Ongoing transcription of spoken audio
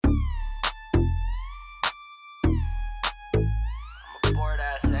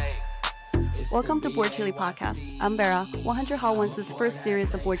Welcome to Board Chili Podcast. I'm Vera, 100 Hot Ones' first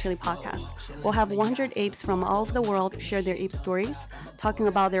series of Board Chili Podcast. We'll have 100 apes from all over the world share their ape stories, talking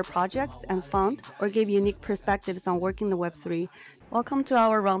about their projects and fund, or give unique perspectives on working the Web3. Welcome to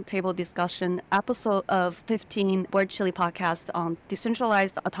our roundtable discussion episode of 15 Board Chili Podcast on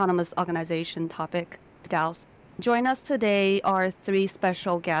decentralized autonomous organization topic, DAOs. Join us today are three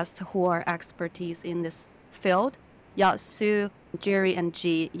special guests who are expertise in this field. Yat, Sue, Gerry, and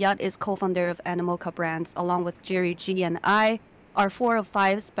G. Yat is co-founder of Animoca Brands, along with Gerry, G, and I are 4 of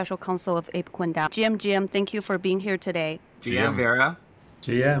 5 special counsel of ApeCoin DAO. GM, thank you for being here today. GM, Vera.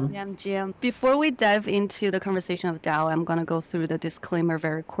 GM. Before we dive into the conversation of DAO, I'm going to go through the disclaimer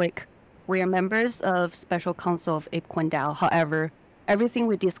very quick. We are members of special counsel of ApeCoin DAO. However, everything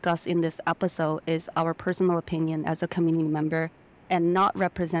we discuss in this episode is our personal opinion as a community member and not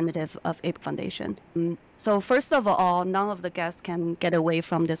representative of Ape Foundation. So first of all, none of the guests can get away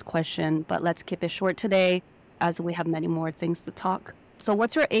from this question, but let's keep it short today as we have many more things to talk. So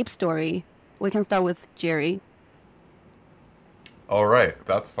what's your ape story? We can start with Gerry. All right,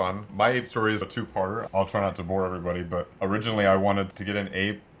 that's fun. My ape story is a two-parter. I'll try not to bore everybody, but originally I wanted to get an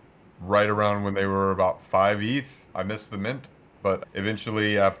ape right around when they were about 5 ETH. I missed the mint, but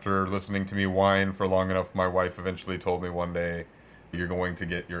eventually after listening to me whine for long enough, my wife eventually told me one day, you're going to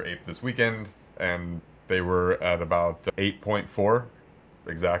get your ape this weekend, and they were at about 8.4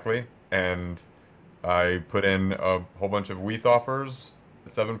 exactly, and I put in a whole bunch of WETH offers,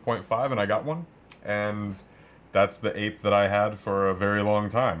 7.5, and I got one, and that's the ape that I had for a very long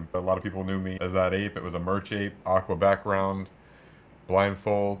time. A lot of people knew me as that ape. It was a merch ape, aqua background,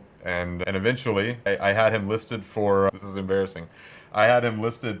 blindfold, and eventually I had him listed for, this is embarrassing, I had him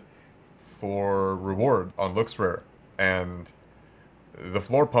listed for reward on LooksRare, and the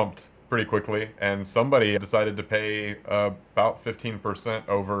floor pumped pretty quickly, and somebody decided to pay about 15%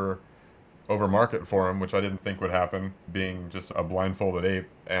 over market for him, which I didn't think would happen, being just a blindfolded ape.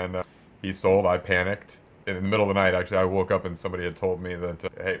 And he sold. I panicked. In the middle of the night, actually, I woke up and somebody had told me that,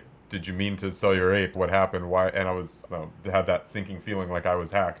 hey, did you mean to sell your ape? What happened? Why? And I had that sinking feeling like I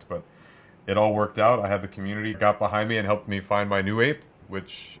was hacked, but it all worked out. I had the community got behind me and helped me find my new ape,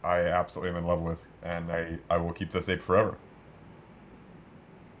 which I absolutely am in love with, and I will keep this ape forever.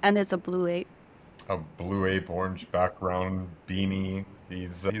 And it's a blue ape. A blue ape, orange background, beanie.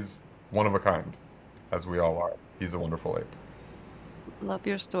 He's one of a kind, as we all are. He's a wonderful ape. Love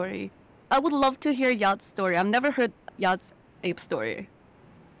your story. I would love to hear Yat's story. I've never heard Yat's ape story.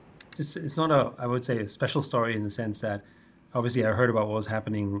 It's not I would say, a special story in the sense that obviously I heard about what was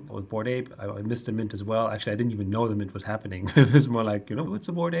happening with Bored Ape. I missed the mint as well. Actually, I didn't even know the mint was happening. It was more like, what's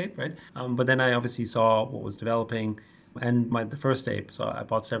a Bored Ape, right? But then I obviously saw what was developing. And the first ape, so I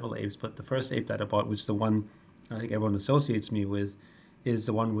bought several apes, but the first ape that I bought, which is the one I think everyone associates me with, is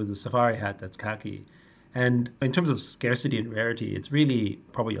the one with the safari hat that's khaki. And in terms of scarcity and rarity, it's really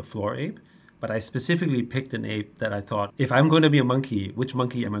probably a floor ape. But I specifically picked an ape that I thought, if I'm going to be a monkey, which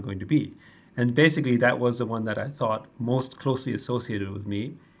monkey am I going to be? And basically that was the one that I thought most closely associated with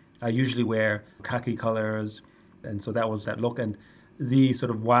me. I usually wear khaki colors, and so that was that look. And the sort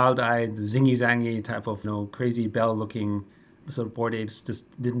of wild-eyed, zingy-zangy type of, crazy bell-looking sort of bored apes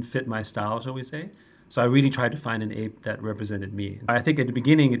just didn't fit my style, shall we say. So I really tried to find an ape that represented me. I think at the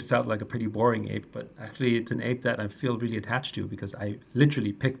beginning it felt like a pretty boring ape, but actually it's an ape that I feel really attached to because I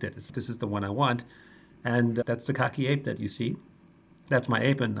literally picked it. This is the one I want. And that's the khaki ape that you see. That's my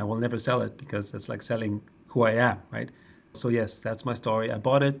ape, and I will never sell it because it's like selling who I am, right? So yes, that's my story. I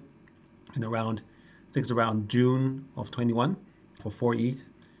bought it in around June of 21. For 4 ETH,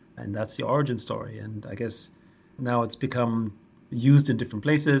 and that's the origin story. And I guess now it's become used in different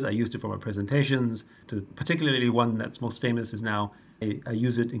places. I used it for my presentations, particularly one that's most famous is now, I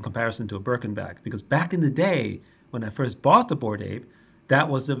use it in comparison to a Birkin bag, because back in the day, when I first bought the Bored Ape, that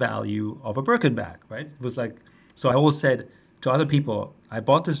was the value of a Birkin bag, right? It was like, so I always said to other people, I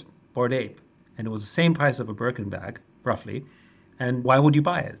bought this Bored Ape, and it was the same price of a Birkin bag, roughly, and why would you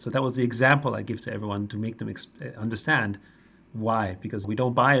buy it? So that was the example I give to everyone to make them understand why? Because we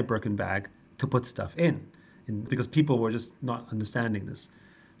don't buy a Birkin bag to put stuff in, because people were just not understanding this.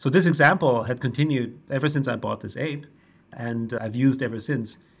 So this example had continued ever since I bought this ape, and I've used ever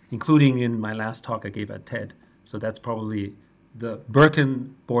since, including in my last talk I gave at TED. So that's probably the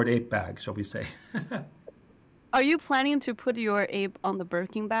Birkin Bored Ape bag, shall we say. Are you planning to put your ape on the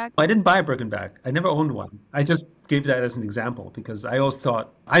Birkin bag? I didn't buy a Birkin bag. I never owned one. I just gave that as an example because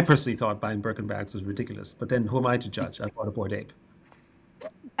I personally thought buying Birkin bags was ridiculous. But then who am I to judge? I bought a Bored Ape.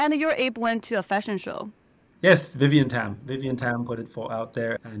 And your ape went to a fashion show. Yes, Vivian Tam. Vivian Tam put it for out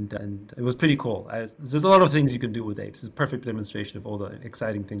there, and it was pretty cool. There's a lot of things you can do with apes. It's a perfect demonstration of all the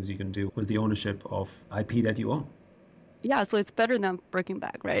exciting things you can do with the ownership of IP that you own. Yeah, so it's better than Breaking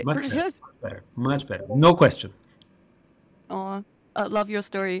Back, right? Much better, much better, much better. No question. Oh, I love your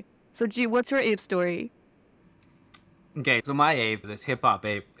story. So, G, what's your ape story? Okay, so my ape, this hip hop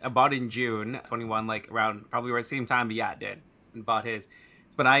ape, I bought in June 21, like probably around the same time Yacht did, and bought his.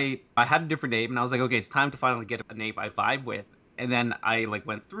 But I had a different ape, and I was like, okay, it's time to finally get an ape I vibe with. And then I like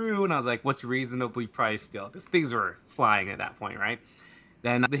went through, and I was like, what's reasonably priced still? Because things were flying at that point, right?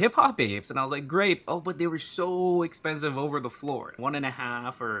 Then the hip hop apes, and I was like, great. Oh, but they were so expensive over the floor,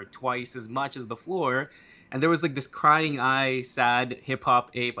 1.5 or twice as much as the floor. And there was like this crying eye, sad hip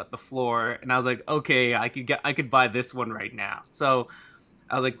hop ape at the floor, and I was like, okay, I could buy this one right now. So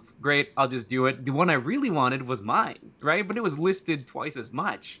I was like, great, I'll just do it. The one I really wanted was mine, right? But it was listed twice as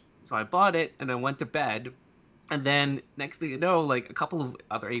much. So I bought it and I went to bed. And then next thing you know, like a couple of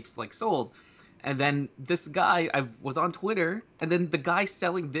other apes like sold. And then this guy, I was on Twitter, and then the guy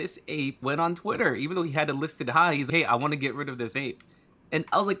selling this ape went on Twitter, even though he had it listed high. He's like, hey, I want to get rid of this ape. And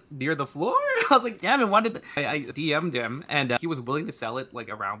I was like, near the floor? I was like, damn it, I DM'd him, and he was willing to sell it like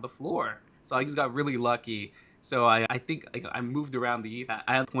around the floor. So I just got really lucky. So I think I moved around the ETH.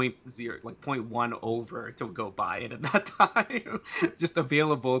 I had point 0.1 over to go buy it at that time, just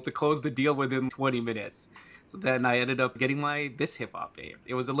available to close the deal within 20 minutes. So then I ended up getting this hip hop ape.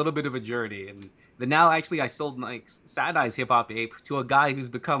 It was a little bit of a journey, and then now actually I sold like Sad Eye's hip hop ape to a guy who's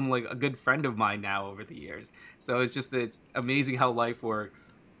become like a good friend of mine now over the years. So it's amazing how life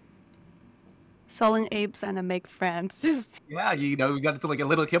works. Selling apes and then make friends. Yeah, we got into like a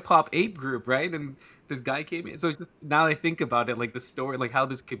little hip hop ape group, right? And this guy came in. So it's just now I think about it, like the story, like how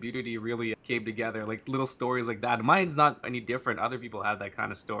this community really came together, like little stories like that. And mine's not any different. Other people have that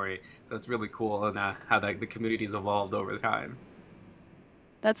kind of story, so it's really cool, and how the community's evolved over time.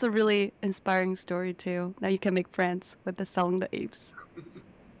 That's a really inspiring story too. Now you can make friends with the selling the apes.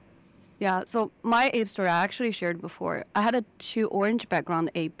 Yeah, so my ape story I actually shared before. I had a 2 orange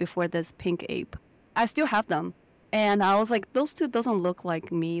background ape before this pink ape. I still have them. And I was like, those two doesn't look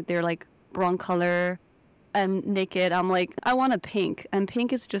like me. They're like brown color and naked. I'm like, I want a pink. And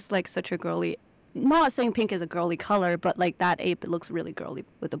pink is just like such a girly, not saying pink is a girly color, but like that ape, it looks really girly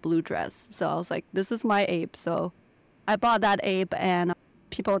with a blue dress. So I was like, this is my ape. So I bought that ape, and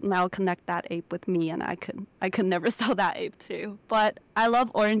people now connect that ape with me, and I could never sell that ape too. But I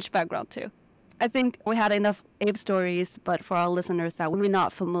love orange background too. I think we had enough ape stories, but for our listeners that we're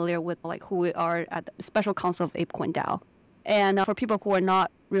not familiar with like who we are at the Special Council of ApeCoin DAO. And for people who are not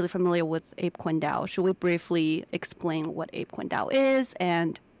really familiar with ApeCoin DAO, should we briefly explain what ApeCoin DAO is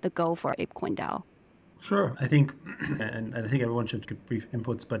and the goal for ApeCoin DAO? Sure. I think, and I think everyone should give brief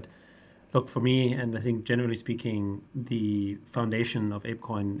inputs, but look, for me, and I think generally speaking, the foundation of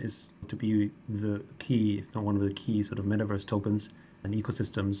ApeCoin is to be the key, if not one of the key sort of metaverse tokens and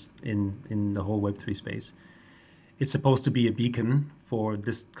ecosystems in the whole Web3 space. It's supposed to be a beacon for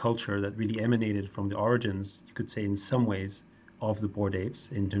this culture that really emanated from the origins, you could say in some ways, of the Bored Apes,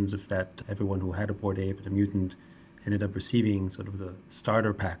 in terms of that everyone who had a Bored Ape and a mutant ended up receiving sort of the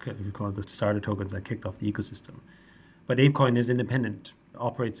starter pack, if you call it the starter tokens that kicked off the ecosystem. But ApeCoin is independent,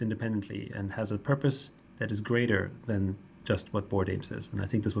 operates independently, and has a purpose that is greater than just what Bored Apes is. And I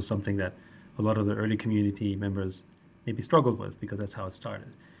think this was something that a lot of the early community members maybe struggled with, because that's how it started.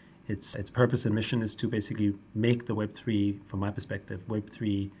 Its purpose and mission is to basically make the Web3, from my perspective,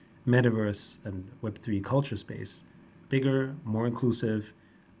 Web3 metaverse and Web3 culture space bigger, more inclusive,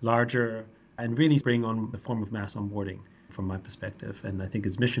 larger, and really bring on the form of mass onboarding from my perspective. And I think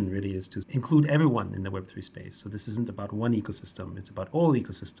its mission really is to include everyone in the Web3 space. So this isn't about one ecosystem, it's about all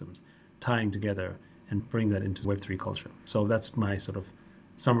ecosystems tying together and bring that into Web3 culture. So that's my sort of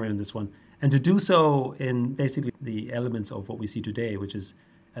summary on this one. And to do so in basically the elements of what we see today, which is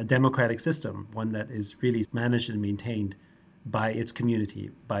a democratic system, one that is really managed and maintained by its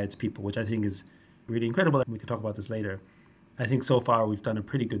community, by its people, which I think is really incredible. And we can talk about this later. I think so far we've done a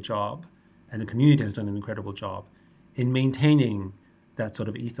pretty good job, and the community has done an incredible job in maintaining that sort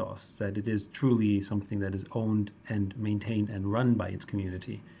of ethos, that it is truly something that is owned and maintained and run by its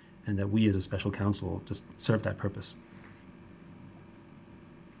community, and that we as a special council just serve that purpose.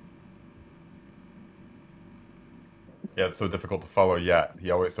 Yeah, it's so difficult to follow Yat.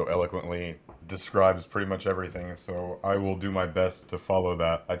 He always so eloquently describes pretty much everything, so I will do my best to follow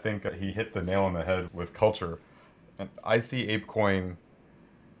that. I think that he hit the nail on the head with culture. And I see ApeCoin,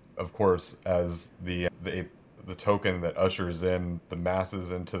 of course, as the token that ushers in the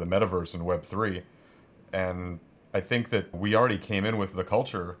masses into the metaverse in Web3. And I think that we already came in with the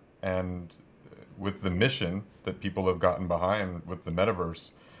culture, and with the mission that people have gotten behind with the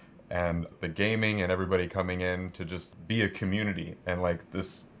metaverse and the gaming and everybody coming in to just be a community and like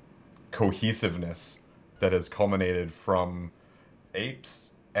this cohesiveness that has culminated from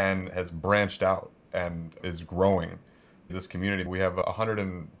apes and has branched out and is growing. This community, we have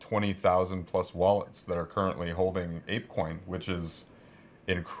 120,000 plus wallets that are currently holding ApeCoin, which is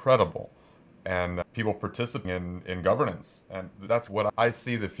incredible. And people participating in governance. And that's what I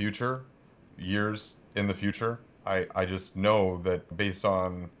see the future, years in the future. I just know that based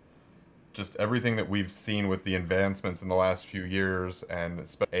on just everything that we've seen with the advancements in the last few years and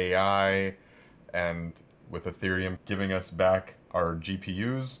AI and with Ethereum giving us back our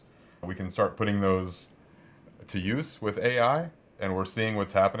GPUs, we can start putting those to use with AI, and we're seeing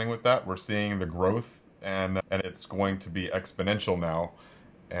what's happening with that. We're seeing the growth, and it's going to be exponential now.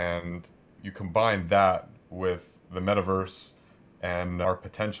 And you combine that with the metaverse, and our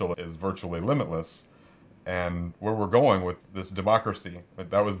potential is virtually limitless. And where we're going with this democracy,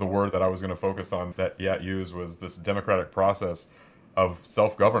 that was the word that I was going to focus on that Yat used, was this democratic process of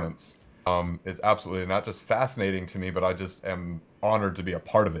self-governance. Is absolutely not just fascinating to me, but I just am honored to be a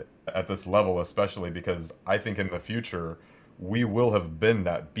part of it at this level, especially because I think in the future we will have been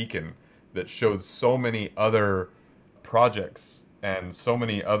that beacon that showed so many other projects and so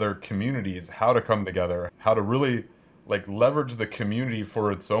many other communities how to come together, how to really like leverage the community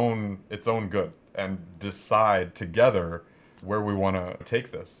for its own good and decide together where we want to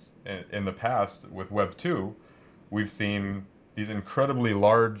take this. In the past with Web 2, we've seen these incredibly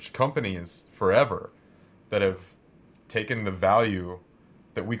large companies forever that have taken the value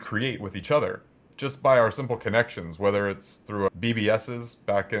that we create with each other just by our simple connections, whether it's through BBSs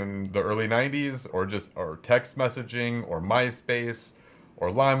back in the early 90s or text messaging or MySpace or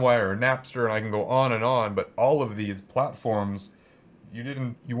LimeWire or Napster, and I can go on, but all of these platforms,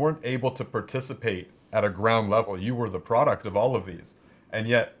 you weren't able to participate at a ground level. You were the product of all of these. And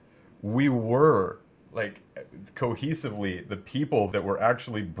yet we were like cohesively the people that were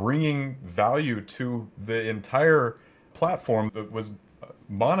actually bringing value to the entire platform that was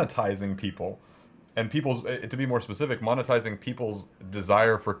monetizing people and people's, to be more specific, monetizing people's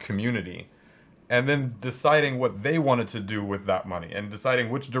desire for community, and then deciding what they wanted to do with that money and deciding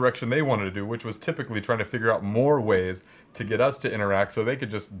which direction they wanted to do, which was typically trying to figure out more ways to get us to interact so they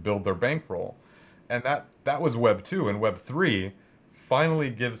could just build their bankroll. And that was Web 2. And Web 3 finally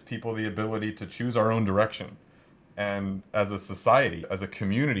gives people the ability to choose our own direction. And as a society, as a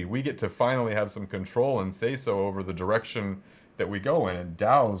community, we get to finally have some control and say so over the direction that we go in. And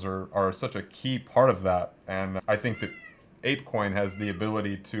DAOs are such a key part of that. And I think that ApeCoin has the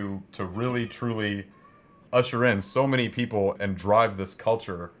ability to really, truly usher in so many people and drive this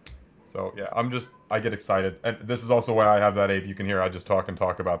culture. So yeah, I get excited. And this is also why I have that ape. You can hear I just talk and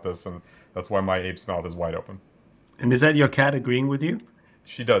talk about this, and that's why my ape's mouth is wide open. And is that your cat agreeing with you?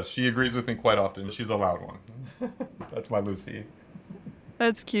 She does. She agrees with me quite often. She's a loud one. That's my Lucy.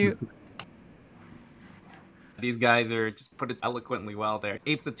 That's cute. These guys are just put it eloquently well there.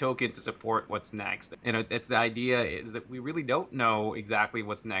 Ape's a token to support what's next. It's the idea is that we really don't know exactly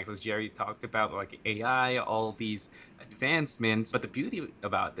what's next, as Gerry talked about, like AI, all these advancements. But the beauty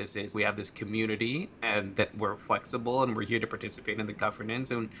about this is we have this community and that we're flexible and we're here to participate in the governance,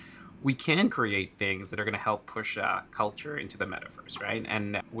 and we can create things that are going to help push culture into the metaverse, right?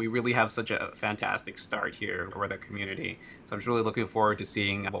 And we really have such a fantastic start here with our community. So I'm just really looking forward to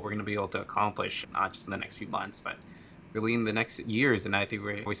seeing what we're going to be able to accomplish, not just in the next few months, but really in the next years. And I think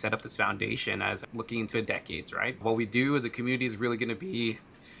we set up this foundation as looking into decades, right? What we do as a community is really going to be,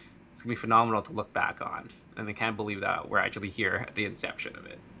 it's going to be phenomenal to look back on. And I can't believe that we're actually here at the inception of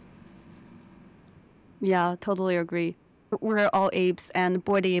it. Yeah, totally agree. We're all apes, and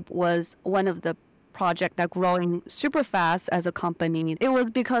Bored Ape was one of the project that growing super fast as a company. It was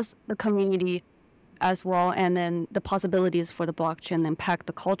because the community as well, and then the possibilities for the blockchain impact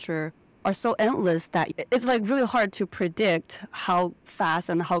the culture are so endless that it's like really hard to predict how fast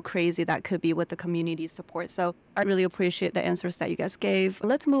and how crazy that could be with the community support. So I really appreciate the answers that you guys gave.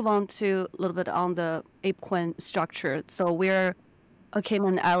 Let's move on to a little bit on the ApeCoin structure. So we're a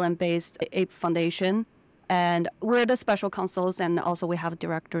Cayman Island-based ape foundation, and we're the special counsels, and also we have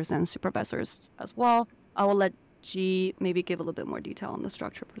directors and supervisors as well. I will let G maybe give a little bit more detail on the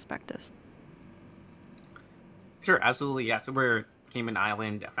structure perspective. Sure, absolutely. Yeah, so we're Cayman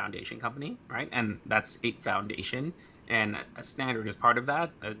Island Foundation Company, right? And that's Ape Foundation. And a standard as part of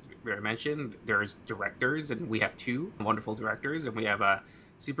that, as we mentioned, there's directors, and we have two wonderful directors, and we have a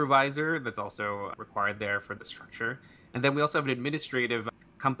supervisor that's also required there for the structure. And then we also have an administrative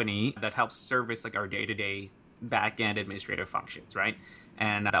company that helps service like our day-to-day back-end administrative functions, right?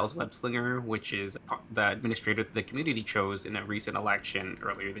 And that was WebSlinger, which is the administrator the community chose in a recent election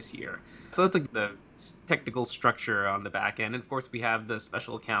earlier this year. So that's like the technical structure on the back end. And of course, we have the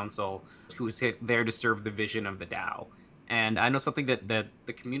special counsel who's there to serve the vision of the DAO. And I know something that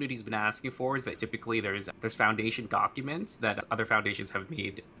the community's been asking for is that typically there's foundation documents that other foundations have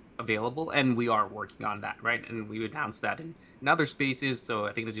made available, and we are working on that, right? And we announced that in other spaces. So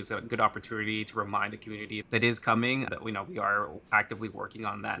I think this is just a good opportunity to remind the community that is coming, that we are actively working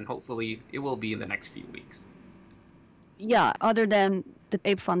on that, and hopefully it will be in the next few weeks. Yeah, other than the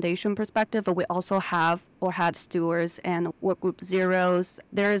Ape Foundation perspective, we also have or had stewards and work group zeros.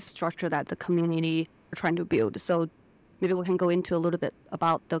 There is structure that the community are trying to build. So maybe we can go into a little bit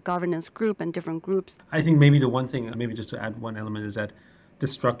about the governance group and different groups. I think maybe the one thing, maybe just to add one element, is that the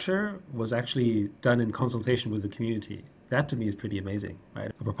structure was actually done in consultation with the community. That to me is pretty amazing,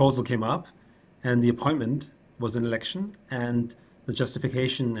 right? A proposal came up and the appointment was an election, and the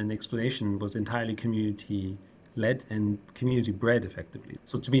justification and explanation was entirely community led and community bred effectively.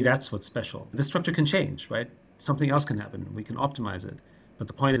 So to me, that's what's special. The structure can change, right? Something else can happen. We can optimize it. But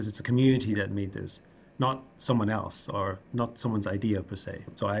the point is, it's a community that made this, not someone else or not someone's idea per se.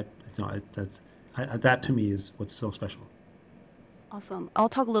 So that to me is what's so special. Awesome. I'll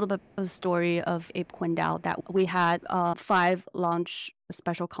talk a little bit of the story of ApeCoin DAO, that we had 5 launch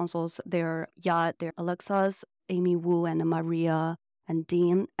special consoles. They're Yat, they're Alexas, Amy Wu, and Maria and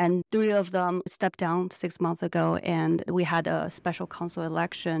Dean. And 3 of them stepped down 6 months ago, and we had a special console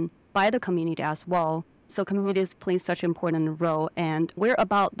election by the community as well. So community is playing such an important role, and we're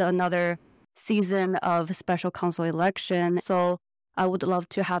about another season of special console election. So I would love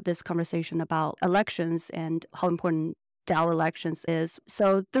to have this conversation about elections and how important DAO elections is.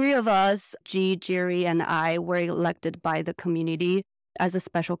 So 3 of us, G, Gerry, and I, were elected by the community as a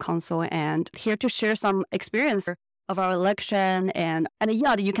special counsel, and here to share some experience of our election. And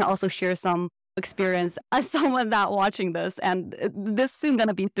yeah, you can also share some experience as someone that watching this. And this soon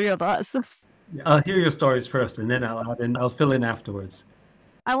gonna be 3 of us. I'll hear your stories first, and then I'll fill in afterwards.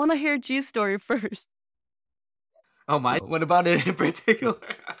 I want to hear G's story first. Oh my! What about it in particular?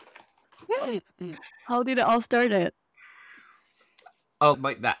 How did it all start? Oh,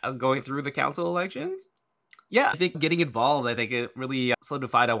 like that, going through the council elections? Yeah, I think getting involved, I think it really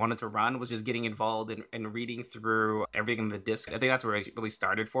solidified I wanted to run, was just getting involved and reading through everything in the disc. I think that's where it really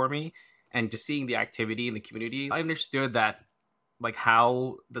started for me. And just seeing the activity in the community, I understood that, like,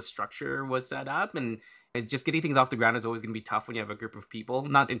 how the structure was set up, and just getting things off the ground is always going to be tough when you have a group of people.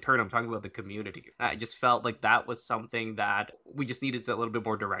 Not in turn, I'm talking about the community. I just felt like that was something that we just needed a little bit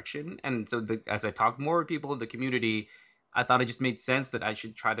more direction. And so as I talked more with people in the community, I thought it just made sense that I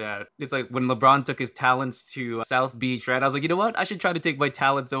should try to. It's like when LeBron took his talents to South Beach, right? I was like, you know what? I should try to take my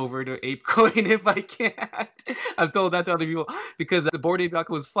talents over to ApeCoin if I can. I've told that to other people because the Bored Ape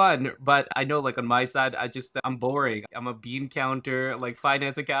was fun, but I know, like, on my side, I'm boring. I'm a bean counter, like,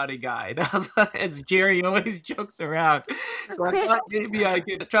 finance accounting guy. As Gerry always jokes around. So I thought maybe I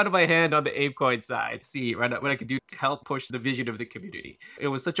could try to my hand on the ApeCoin side, see what I could do to help push the vision of the community. It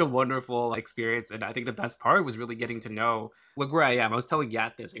was such a wonderful experience, and I think the best part was really getting to know. Look where I am. I was telling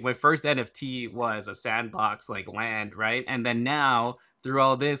Yat this. Like, my first NFT was a sandbox, like, land, right? And then now, through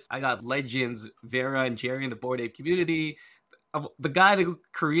all this, I got legends, Vera and Gerry in the Bored Ape community. The guy that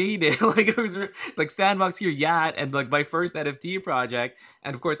created, like, it was like Sandbox here, Yat, and like my first NFT project,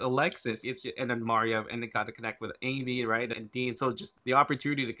 and of course Alexis. And then Mario, and it got to connect with Amy, right, and Dean. So just the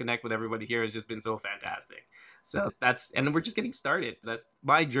opportunity to connect with everybody here has just been so fantastic. So and we're just getting started. That's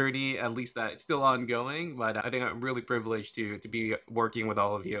my journey, at least that it's still ongoing. But I think I'm really privileged to be working with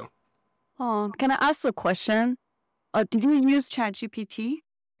all of you. Oh, can I ask a question? Did you use ChatGPT?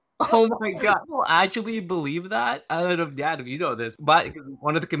 Oh my God. People actually believe that? I don't know, Dad, if you know this, but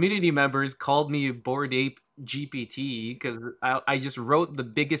one of the community members called me Bored Ape GPT because I just wrote the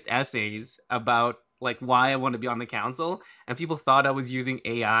biggest essays about, like, why I want to be on the council, and people thought I was using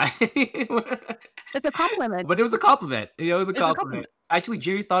AI. It's a compliment. But it was a compliment. It was a It's compliment. Actually,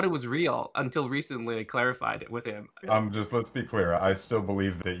 Gerry thought it was real until recently I clarified it with him. Let's be clear. I still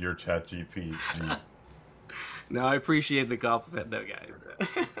believe that you're ChatGPT. No, I appreciate the compliment, though,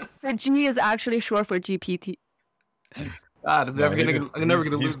 guys. So G is actually short for GPT. God, I'm never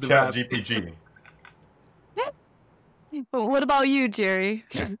gonna lose the rap. ChatGPT. What about you, Gerry?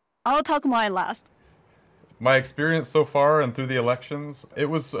 I'll talk mine last. My experience so far and through the elections, it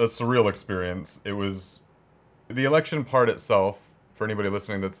was a surreal experience. It was the election part itself, for anybody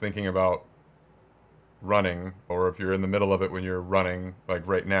listening that's thinking about running, or if you're in the middle of it when you're running, like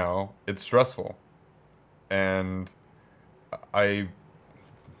right now, it's stressful. And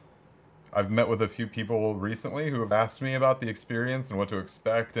I've met with a few people recently who have asked me about the experience and what to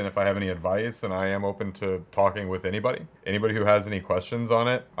expect and if I have any advice, and I am open to talking with anybody. Anybody who has any questions on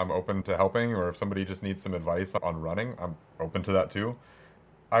it, I'm open to helping, or if somebody just needs some advice on running, I'm open to that too.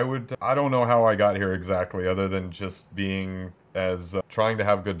 I don't know how I got here exactly, other than just being as trying to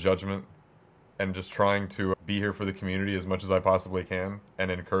have good judgment and just trying to be here for the community as much as I possibly can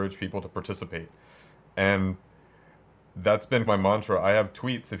and encourage people to participate. And that's been my mantra. I have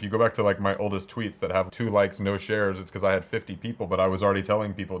tweets. If you go back to like my oldest tweets that have 2 likes, no shares, it's because I had 50 people, but I was already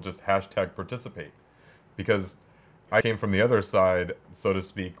telling people just hashtag participate. Because I came from the other side, so to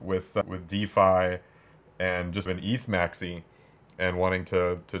speak, with DeFi and just an ETH maxi and wanting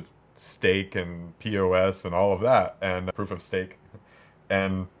to stake and POS and all of that and proof of stake.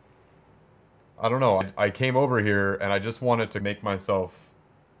 And I don't know, I came over here and I just wanted to make myself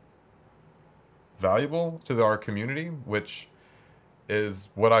valuable to our community, which is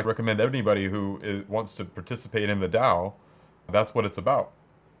what I recommend anybody who wants to participate in the DAO. That's what it's about.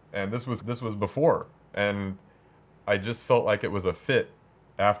 And this was before, and I just felt like it was a fit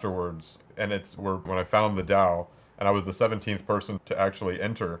afterwards. And it's where when I found the DAO, and I was the 17th person to actually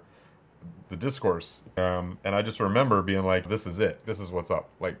enter the discourse. And I just remember being like, this is it. This is what's up.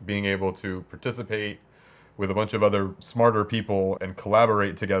 Like being able to participate with a bunch of other smarter people and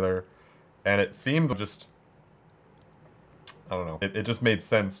collaborate together. And it seemed just, I don't know, it just made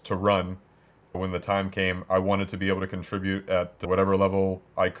sense to run when the time came. I wanted to be able to contribute at whatever level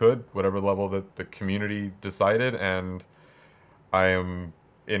I could, whatever level that the community decided. And I am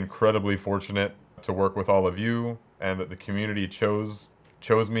incredibly fortunate to work with all of you, and that the community chose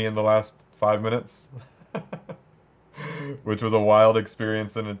me in the last 5 minutes, which was a wild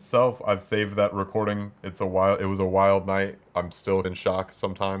experience in itself. I've saved that recording. It was a wild night. I'm still in shock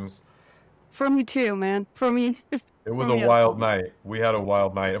sometimes. For me too, man. For me, It was for a me as wild well. night. We had a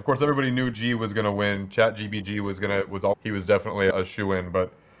wild night. Of course, everybody knew G was gonna win. ChatGPT he was definitely a shoe-in,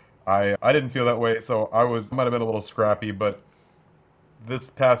 but I didn't feel that way. So might have been a little scrappy, but this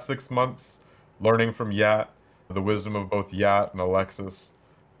past 6 months, learning from Yat, the wisdom of both Yat and Alexis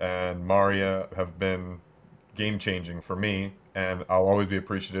and Maria have been game changing for me, and I'll always be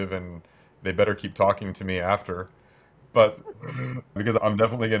appreciative. And they better keep talking to me after, but because I'm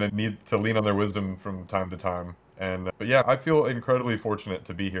definitely going to need to lean on their wisdom from time to time. And but yeah, I feel incredibly fortunate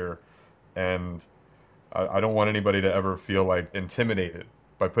to be here, and I don't want anybody to ever feel like intimidated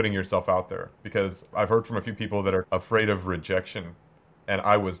by putting yourself out there, because I've heard from a few people that are afraid of rejection, and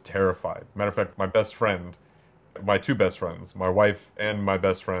I was terrified. Matter of fact, my 2 best friends, my wife and my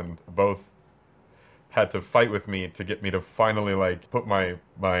best friend, both had to fight with me to get me to finally like put my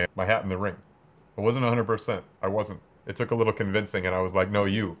hat in the ring. I wasn't 100%. I wasn't. It took a little convincing, and I was like, no,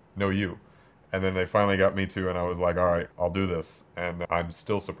 you, no, you. And then they finally got me to, and I was like, all right, I'll do this. And I'm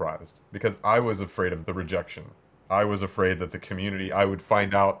still surprised because I was afraid of the rejection. I was afraid that I would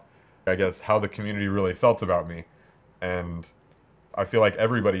find out, I guess, how the community really felt about me. And I feel like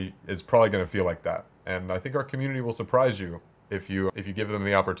everybody is probably going to feel like that. And I think our community will surprise you if you give them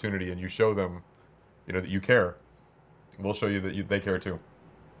the opportunity and you show them, that you care. We'll show you that they care too.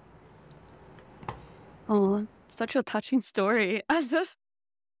 Oh, such a touching story.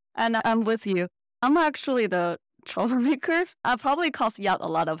 And I'm with you. I'm actually the troublemaker. I probably caused Yat a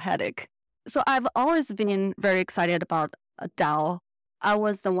lot of headache. So I've always been very excited about a DAO. I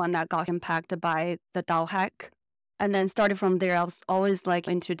was the one that got impacted by the DAO hack. And then started from there, I was always like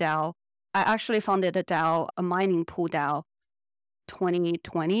into DAO. I actually founded a DAO, a mining pool DAO,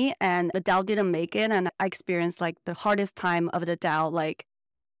 2020, and the DAO didn't make it. And I experienced like the hardest time of the DAO, like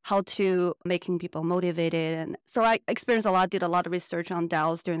how to making people motivated. And so I experienced did a lot of research on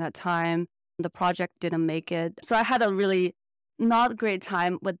DAOs during that time. The project didn't make it. So I had a really not great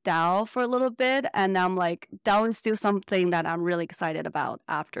time with DAO for a little bit. And I'm like, DAO is still something that I'm really excited about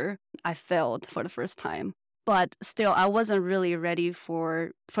after I failed for the first time. But still, I wasn't really ready for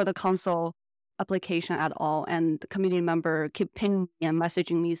the console application at all. And the community member kept pinging me and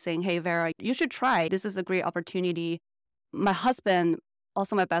messaging me saying, hey, Vera, you should try. This is a great opportunity. My husband,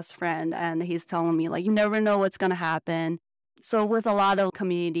 also my best friend, and he's telling me, like, you never know what's going to happen. So with a lot of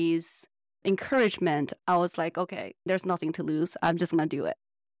communities' encouragement, I was like, okay, there's nothing to lose. I'm just going to do it.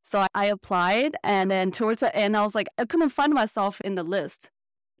 So I applied, and then towards the end, I was like, I couldn't find myself in the list.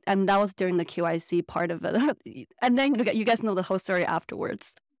 And that was during the QIC part of it. And then you guys know the whole story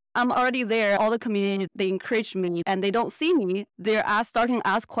afterwards. I'm already there. All the community, they encourage me, and they don't see me. They're starting to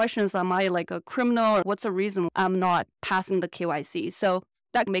ask questions. Am I like a criminal? Or what's the reason I'm not passing the QIC? So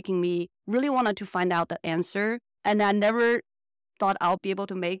that making me really wanted to find out the answer. And I never thought I'll be able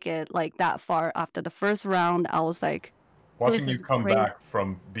to make it like that far after the first round. I was like, Watching This you is come crazy. back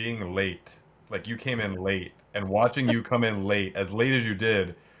from being late, like you came in late, and watching you come in late, as late as you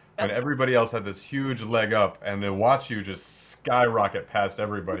did, when everybody else had this huge leg up, and then watch you just skyrocket past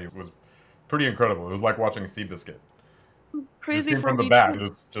everybody was pretty incredible. It was like watching Seabiscuit. You just Crazy came for from the me back,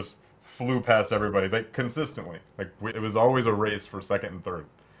 too. just flew past everybody, like consistently. It was always a race for second and third.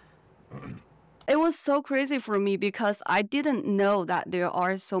 It was so crazy for me because I didn't know that there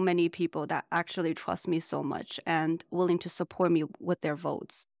are so many people that actually trust me so much and willing to support me with their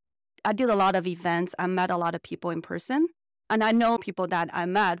votes. I did a lot of events. I met a lot of people in person. And I know people that I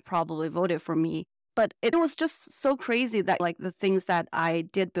met probably voted for me. But it was just so crazy that like the things that I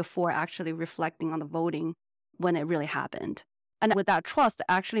did before actually reflecting on the voting when it really happened. And with that trust, it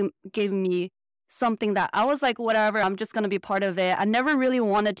actually gave me something that I was like, whatever, I'm just going to be part of it. I never really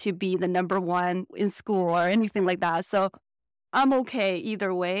wanted to be the number one in school or anything like that. So I'm okay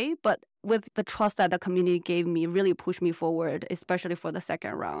either way. But with the trust that the community gave me, really pushed me forward, especially for the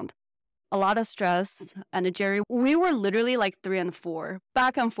second round. A lot of stress. And Gerry, we were literally like 3 and 4,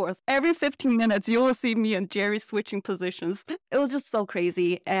 back and forth. Every 15 minutes, you will see me and Gerry switching positions. It was just so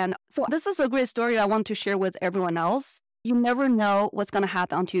crazy. And so this is a great story I want to share with everyone else. You never know what's going to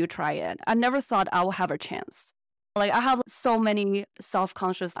happen until you try it. I never thought I would have a chance. Like I have so many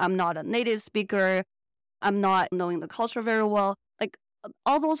self-conscious. I'm not a native speaker. I'm not knowing the culture very well. Like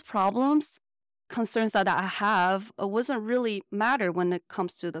all those problems, concerns that I have wasn't really matter when it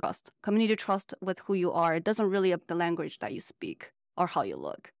comes to the trust, community trust with who you are. It doesn't really up the language that you speak or how you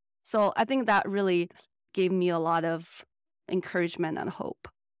look. So I think that really gave me a lot of encouragement and hope.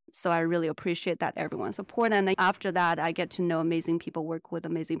 So I really appreciate that everyone's support. And after that, I get to know amazing people, work with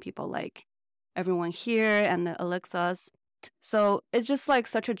amazing people like everyone here and the Alexas. So it's just like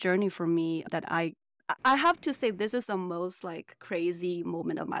such a journey for me that I have to say this is the most like crazy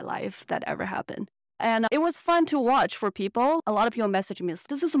moment of my life that ever happened. And it was fun to watch for people. A lot of people messaged me,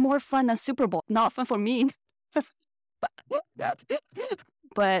 this is more fun than Super Bowl. Not fun for me.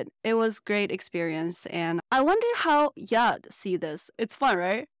 But it was great experience. And I wonder how Yad see this. It's fun,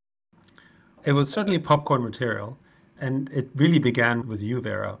 right? It was certainly popcorn material. And it really began with you,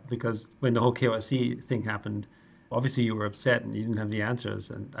 Vera, because when the whole KYC thing happened, obviously you were upset and you didn't have the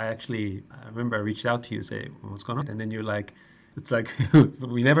answers. And I remember I reached out to you, say, what's going on? And then you're like, it's like,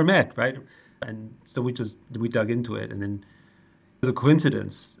 we never met, right? And so we dug into it. And then there's a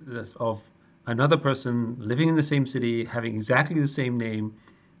coincidence of another person living in the same city, having exactly the same name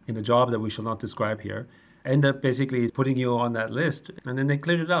in a job that we shall not describe here, end up basically putting you on that list. And then they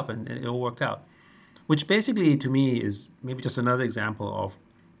cleared it up and it all worked out. Which basically to me is maybe just another example of,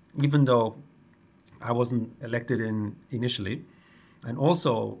 even though I wasn't elected in initially, and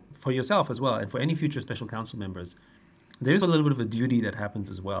also for yourself as well, and for any future special council members, there's a little bit of a duty that happens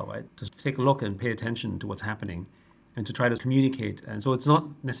as well, right? To take a look and pay attention to what's happening and to try to communicate. And so it's not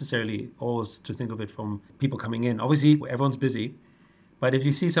necessarily always to think of it from people coming in. Obviously, everyone's busy. But if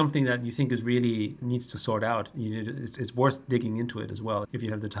you see something that you think is really needs to sort out, it's worth digging into it as well, if you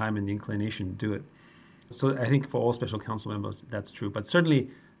have the time and the inclination to do it. So I think for all special council members, that's true. But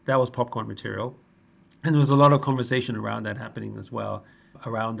certainly that was popcorn material. And there was a lot of conversation around that happening as well,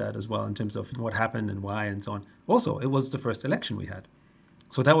 in terms of what happened and why and so on. Also, it was the first election we had.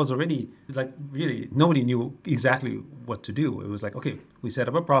 So that was already, like, really, nobody knew exactly what to do. It was like, okay, we set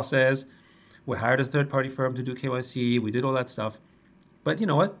up a process. We hired a third-party firm to do KYC. We did all that stuff. But you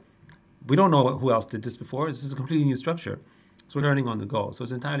know what? We don't know who else did this before. This is a completely new structure. So we're learning on the go. So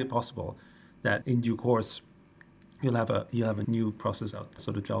it's entirely possible that in due course, you'll have a new process out,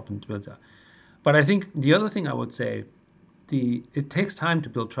 sort of develop and build that. But I think the other thing I would say, it takes time to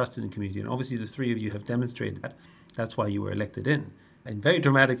build trust in the community. And obviously the three of you have demonstrated that. That's why you were elected in very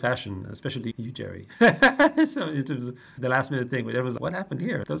dramatic fashion, especially you, Gerry. So in terms of the last minute thing, where everyone's like, what happened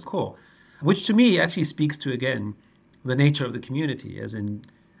here? That was cool. Which to me actually speaks to, again, the nature of the community, as in,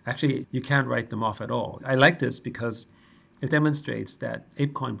 actually, you can't write them off at all. I like this because it demonstrates that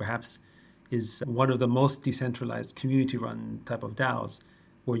ApeCoin perhaps is one of the most decentralized community-run type of DAOs,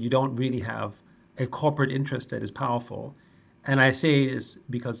 where you don't really have a corporate interest that is powerful. And I say this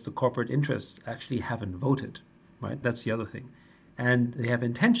because the corporate interests actually haven't voted, right? That's the other thing. And they have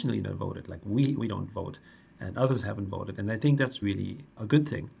intentionally not voted, like we don't vote, and others haven't voted. And I think that's really a good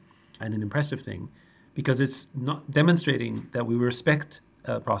thing and an impressive thing, because it's not demonstrating that we respect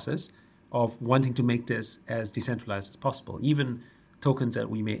a process of wanting to make this as decentralized as possible. Even tokens that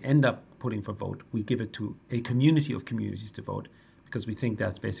we may end up putting for vote, we give it to a community of communities to vote, because we think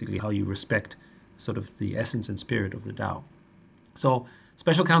that's basically how you respect sort of the essence and spirit of the DAO. So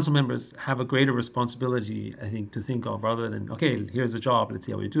special council members have a greater responsibility, I think, to think of, rather than, okay, here's a job, let's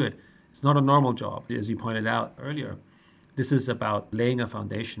see how we do it. It's not a normal job. As you pointed out earlier, This is about laying a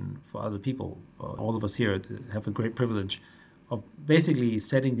foundation for other people. All of us here have a great privilege of basically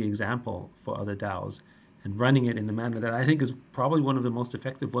setting the example for other DAOs and running it in a manner that I think is probably one of the most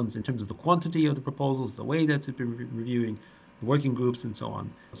effective ones in terms of the quantity of the proposals, the way that it's been reviewing, the working groups, and so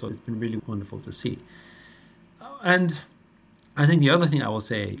on. So it's been really wonderful to see. And I think the other thing I will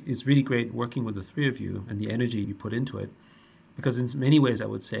say is really great working with the three of you and the energy you put into it, because in many ways I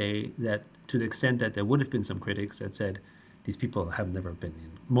would say that to the extent that there would have been some critics that said these people have never been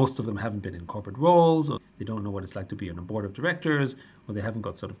in, most of them haven't been in corporate roles, or they don't know what it's like to be on a board of directors, or they haven't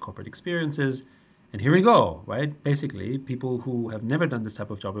got sort of corporate experiences. And here we go, right? Basically, people who have never done this type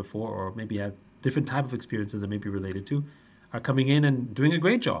of job before, or maybe have different type of experiences that may be related to, are coming in and doing a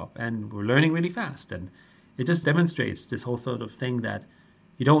great job, and we're learning really fast. And it just demonstrates this whole sort of thing that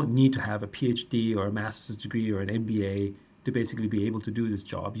you don't need to have a PhD or a master's degree or an MBA to basically be able to do this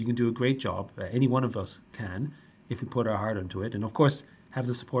job. You can do a great job. Any one of us can, if we put our heart into it. And of course, have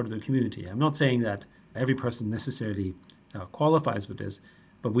the support of the community. I'm not saying that every person necessarily qualifies for this,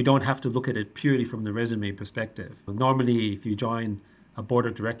 but we don't have to look at it purely from the resume perspective. Normally, if you join a board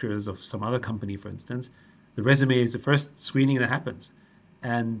of directors of some other company, for instance, the resume is the first screening that happens.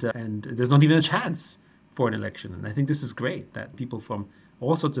 And there's not even a chance for an election. And I think this is great that people from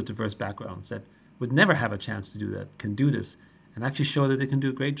all sorts of diverse backgrounds that would never have a chance to do that can do this and actually show that they can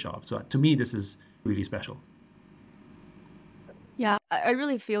do a great job. So to me, this is really special. Yeah, I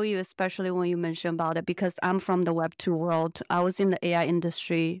really feel you, especially when you mention about it, because I'm from the Web2 world. I was in the AI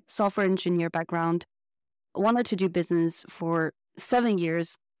industry, software engineer background, wanted to do business for 7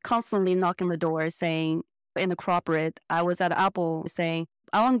 years, constantly knocking the door saying, in the corporate, I was at Apple saying,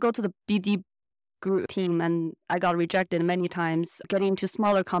 I want to go to the BD group team, and I got rejected many times. Getting into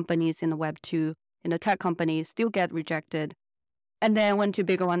smaller companies in the Web2, in the tech companies, still get rejected. And then went to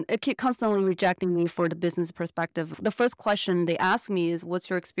bigger one. It keep constantly rejecting me for the business perspective. The first question they ask me is, what's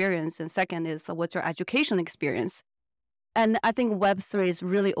your experience? And second is, what's your education experience? And I think Web3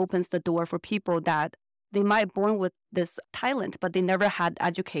 really opens the door for people that they might born with this talent, but they never had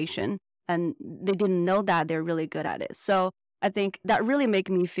education and they didn't know that they're really good at it. So I think that really make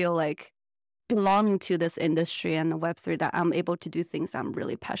me feel like belonging to this industry and Web3, that I'm able to do things I'm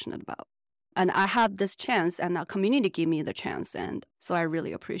really passionate about. And I have this chance, and the community gave me the chance. And so I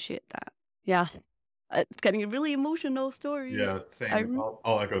really appreciate that. Yeah. It's getting really emotional stories. Yeah, same.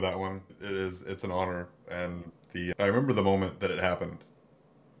 I'll echo that one. It's an honor. And I remember the moment that it happened.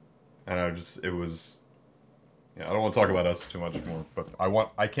 And it was, yeah, I don't want to talk about us too much more, but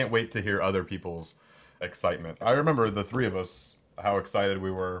I can't wait to hear other people's excitement. I remember the three of us, how excited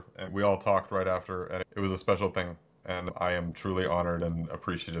we were, and we all talked right after, and it was a special thing. And I am truly honored and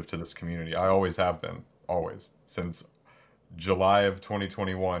appreciative to this community. I always have been, always. Since July of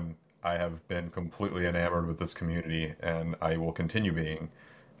 2021, I have been completely enamored with this community, and I will continue being.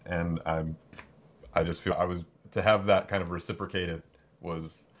 And I just feel to have that kind of reciprocated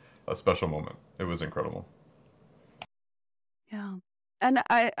was a special moment. It was incredible. Yeah. And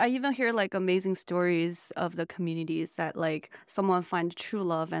I even hear like amazing stories of the communities that like someone find true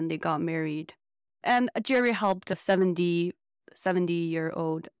love and they got married. And Gerry helped a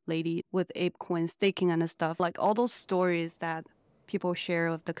 70-year-old lady with ApeCoin staking and stuff. Like all those stories that people share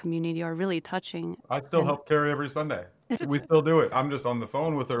of the community are really touching. I still help Carrie every Sunday. We still do it. I'm just on the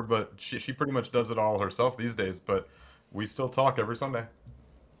phone with her, but she pretty much does it all herself these days, but we still talk every Sunday.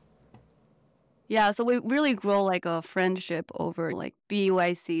 Yeah, so we really grow like a friendship over like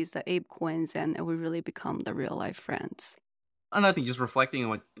BUICs, the ApeCoins, and we really become the real life friends. And I think just reflecting on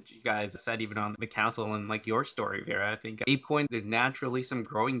what you guys said, even on the council and like your story, Vera, I think ApeCoin, there's naturally some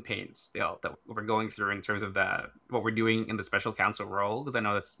growing pains still that we're going through in terms of what we're doing in the special council role, because I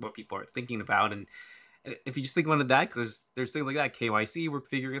know that's what people are thinking about. And if you just think about that, there's things like that, KYC, we're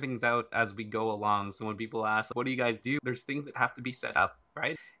figuring things out as we go along. So when people ask, what do you guys do? There's things that have to be set up,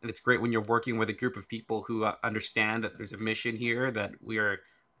 right? And it's great when you're working with a group of people who understand that there's a mission here, that we are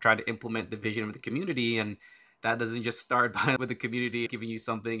trying to implement the vision of the community. And that doesn't just start with the community giving you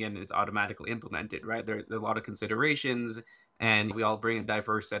something and it's automatically implemented, right? There's a lot of considerations, and we all bring a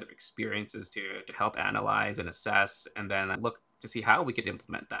diverse set of experiences to help analyze and assess, and then look to see how we could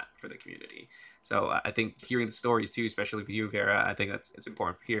implement that for the community. So I think hearing the stories too, especially with you, Vera, I think it's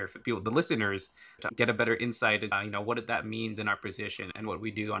important here for people, the listeners, to get a better insight into what that means in our position and what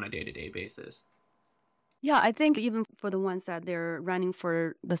we do on a day-to-day basis. Yeah, I think even for the ones that they're running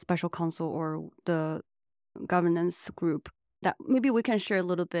for the special council or the governance group, that maybe we can share a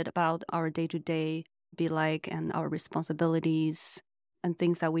little bit about our day-to-day be like and our responsibilities and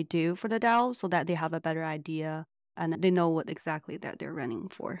things that we do for the DAO, so that they have a better idea and they know what exactly that they're running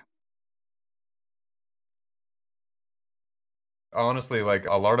for. Honestly, like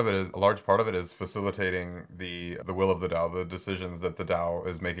a large part of it is facilitating the will of the DAO, the decisions that the DAO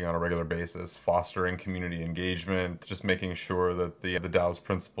is making on a regular basis, fostering community engagement, just making sure that the DAO's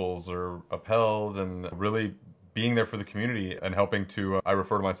principles are upheld, and really being there for the community and helping to. I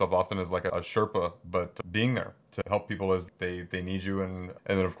refer to myself often as like a Sherpa, but being there to help people as they need you, and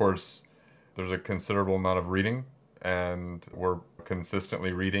then of course there's a considerable amount of reading, and we're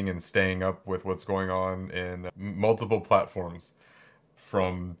consistently reading and staying up with what's going on in multiple platforms,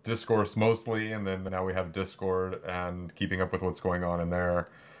 from discourse mostly, and then now we have Discord, and keeping up with what's going on in there,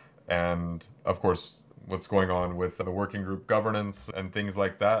 and of course what's going on with the working group governance and things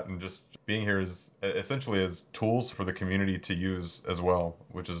like that, and just being here is essentially as tools for the community to use as well,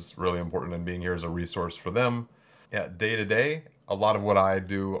 which is really important, and being here as a resource for them. Yeah, day to day, a lot of what I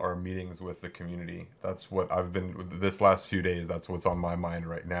do are meetings with the community. That's what I've been this last few days. That's what's on my mind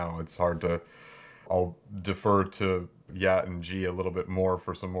right now. It's hard to. I'll defer to Yat and G a little bit more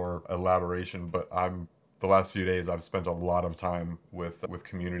for some more elaboration, but the last few days I've spent a lot of time with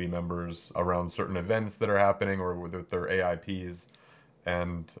community members around certain events that are happening or with their AIPs.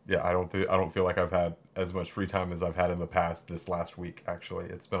 And yeah, I don't feel like I've had as much free time as I've had in the past this last week. Actually,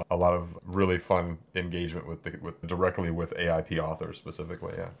 it's been a lot of really fun engagement with directly with AIP authors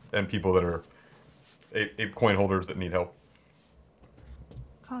specifically, yeah, and people that are ApeCoin holders that need help.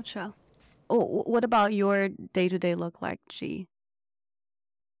 Gotcha. Oh, what about your day-to-day look like, G?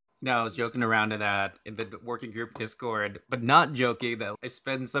 No, I was joking around in the working group Discord, but not joking that I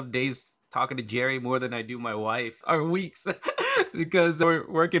spend some days talking to Gerry more than I do my wife, or weeks, because we're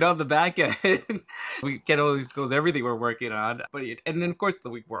working on the back end. We can't always disclose everything we're working on, and then of course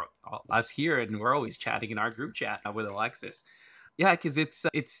we're all us here, and we're always chatting in our group chat with Alexis. Yeah, because it's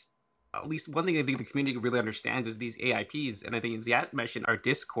at least one thing I think the community really understands is these AIPs, and I think as Yat mentioned, our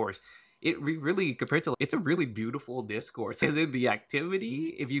discourse. Really compared to it's a really beautiful discourse. As in the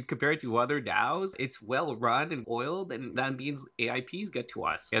activity, if you compare it to other DAOs, it's well run and oiled, and that means AIPs get to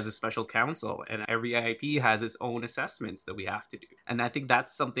us as a special counsel, and every AIP has its own assessments that we have to do. And I think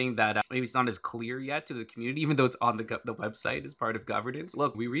that's something that maybe it's not as clear yet to the community, even though it's on the website as part of governance.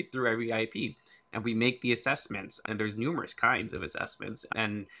 Look, we read through every AIP and we make the assessments, and there's numerous kinds of assessments,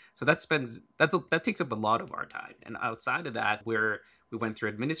 and so that takes up a lot of our time. And outside of that, we went through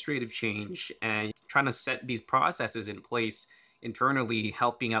administrative change and trying to set these processes in place internally,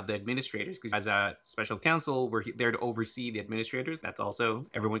 helping out the administrators, because as a special counsel, we're there to oversee the administrators. That's also,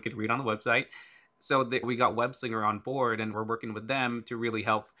 everyone could read on the website. So we got WebSlinger on board, and we're working with them to really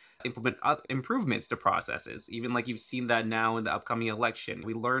help implement improvements to processes. Even like you've seen that now in the upcoming election.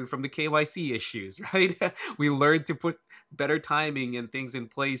 We learned from the KYC issues, right? We learned to put better timing and things in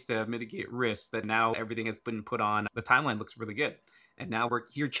place to mitigate risks, that now everything has been put on. The timeline looks really good. And now we're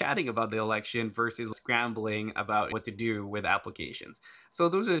here chatting about the election versus scrambling about what to do with applications. So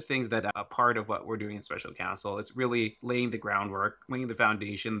those are the things that are part of what we're doing in special counsel. It's really laying the groundwork, laying the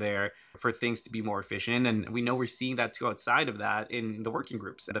foundation there for things to be more efficient. And we know we're seeing that too outside of that in the working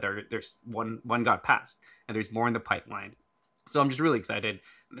groups that there's one got passed, and there's more in the pipeline. So I'm just really excited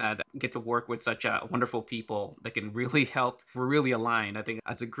that I get to work with such wonderful people that can really help. We're really aligned. I think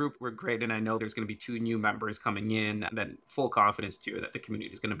as a group, we're great. And I know there's going to be 2 new members coming in, and then full confidence too that the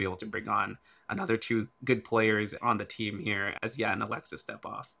community is going to be able to bring on another 2 good players on the team here as Yat and Alexa step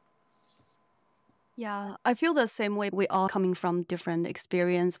off. Yeah, I feel the same way. We all coming from different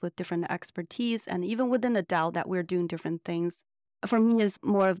experience with different expertise, and even within the DAO that we're doing different things. For me, it's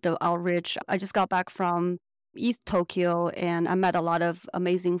more of the outreach. I just got back from East Tokyo, and I met a lot of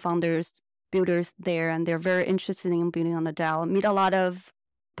amazing founders, builders there, and they're very interested in building on the DAO. Meet a lot of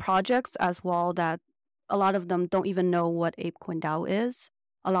projects as well that a lot of them don't even know what ApeCoin DAO is.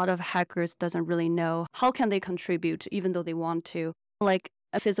 A lot of hackers doesn't really know how can they contribute, even though they want to. Like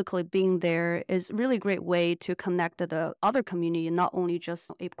physically being there is a really great way to connect to the other community, not only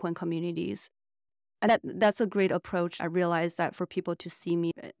just ApeCoin communities. And that's a great approach. I realized that for people to see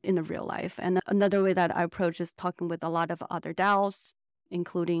me in the real life. And another way that I approach is talking with a lot of other DAOs,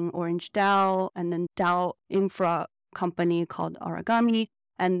 including Orange DAO and then DAO infra company called Origami.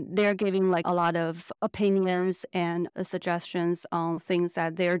 And they're giving like a lot of opinions and suggestions on things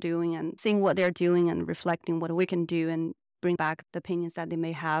that they're doing, and seeing what they're doing and reflecting what we can do and bring back the opinions that they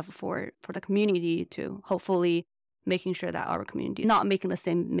may have for the community, to hopefully making sure that our community not making the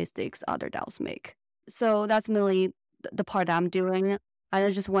same mistakes other DAOs make. So that's mainly the part I'm doing. I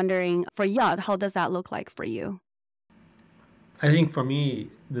was just wondering, for Yat, how does that look like for you? I think for me,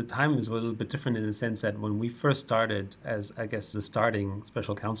 the time is a little bit different in the sense that when we first started as, I guess, the starting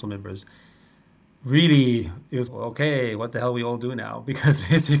special council members, really, it was okay, what the hell we all do now? Because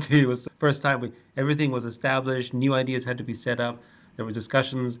basically it was the first time everything was established, new ideas had to be set up, there were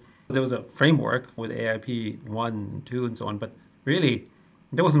discussions, there was a framework with AIP 1, 2, and so on, but really,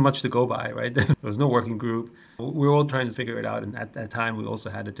 there wasn't much to go by, right? There was no working group. We were all trying to figure it out, and at that time we also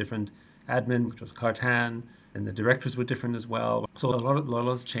had a different admin, which was Cartan, and the directors were different as well. So a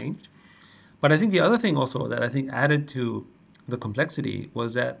lot has changed. But I think the other thing also that I think added to the complexity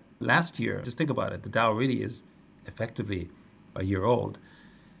was that last year, just think about it, the DAO really is effectively a year old,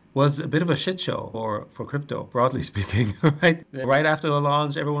 was a bit of a shit show for crypto, broadly speaking, right? Right after the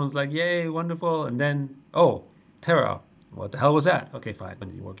launch, everyone was like, yay, wonderful. And then, oh, Terra, what the hell was that? Okay, fine.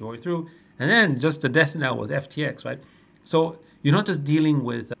 And you work your way through. And then just the death now was FTX, right? So you're not just dealing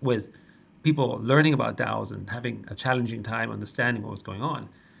with people learning about DAOs and having a challenging time understanding what was going on.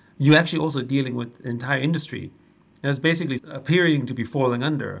 You're actually also dealing with the entire industry that's basically appearing to be falling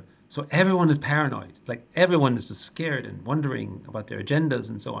under. So everyone is paranoid. Like everyone is just scared and wondering about their agendas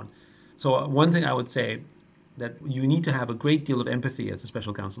and so on. So one thing I would say that you need to have a great deal of empathy as a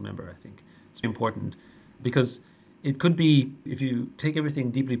special council member, I think. It's important because it could be, if you take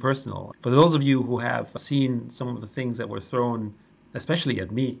everything deeply personal, for those of you who have seen some of the things that were thrown, especially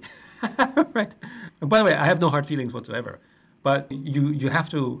at me, right? And by the way, I have no hard feelings whatsoever, but you have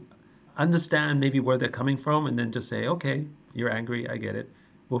to understand maybe where they're coming from and then just say, okay, you're angry, I get it,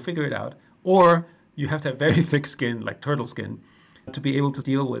 we'll figure it out. Or you have to have very thick skin, like turtle skin, to be able to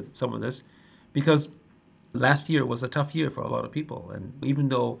deal with some of this, because last year was a tough year for a lot of people. And even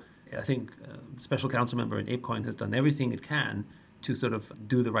though I think the special council member in ApeCoin has done everything it can to sort of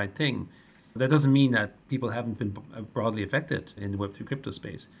do the right thing, that doesn't mean that people haven't been broadly affected in the Web3 crypto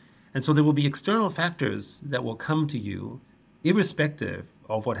space. And so there will be external factors that will come to you irrespective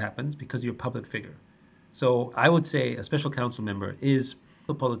of what happens because you're a public figure. So I would say a special council member is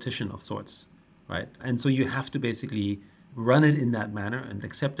a politician of sorts, right? And so you have to basically run it in that manner and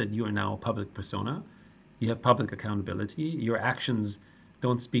accept that you are now a public persona. You have public accountability. Your actions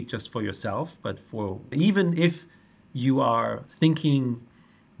don't speak just for yourself, but for, even if you are thinking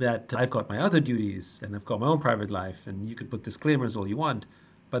that I've got my other duties and I've got my own private life and you could put disclaimers all you want,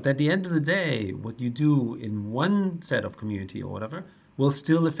 but at the end of the day, what you do in one set of community or whatever will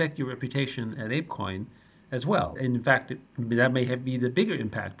still affect your reputation at ApeCoin as well. And in fact, that may be the bigger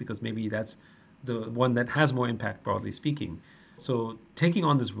impact because maybe that's the one that has more impact, broadly speaking. So taking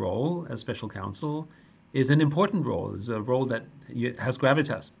on this role as special counsel is an important role. It's a role that has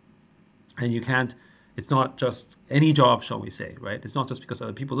gravitas. And you can't, it's not just any job, shall we say, right? It's not just because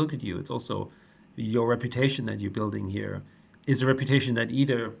other people look at you. It's also your reputation that you're building here is a reputation that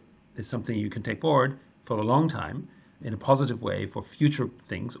either is something you can take forward for a long time in a positive way for future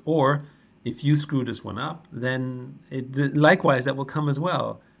things, or if you screw this one up, then likewise that will come as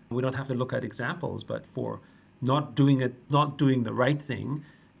well. We don't have to look at examples, but for not doing the right thing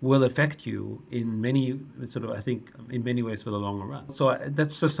will affect you in many sort of, I think, in many ways for the longer run. So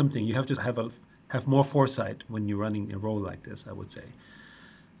that's just something you have to have more foresight when you're running a role like this, I would say.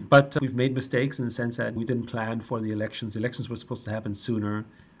 But we've made mistakes in the sense that we didn't plan for the elections. The elections were supposed to happen sooner,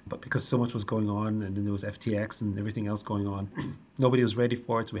 but because so much was going on, and then there was FTX and everything else going on, nobody was ready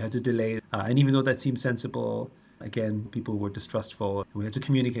for it, so we had to delay it. And even though that seemed sensible, again, people were distrustful. We had to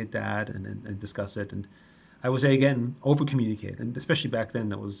communicate that and discuss it. And I would say, again, over-communicate. And especially back then,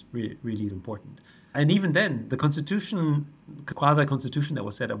 that was really, really important. And even then, the constitution, quasi-constitution that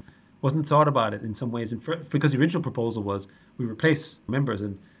was set up, wasn't thought about it in some ways. Because the original proposal was we replace members.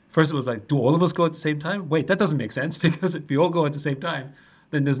 And first it was like, do all of us go at the same time? Wait, that doesn't make sense because if we all go at the same time,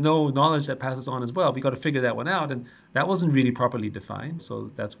 then there's no knowledge that passes on as well. We got to figure that one out. And that wasn't really properly defined.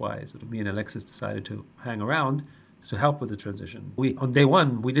 So that's why sort of me and Alexis decided to hang around to help with the transition. On day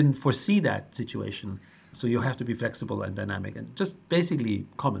one, we didn't foresee that situation. So you have to be flexible and dynamic and just basically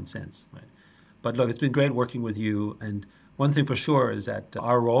common sense, right? But look, it's been great working with you. And one thing for sure is that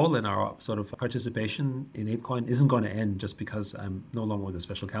our role and our sort of participation in ApeCoin isn't going to end just because I'm no longer with the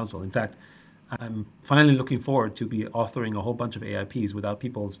special counsel. In fact, I'm finally looking forward to be authoring a whole bunch of AIPs without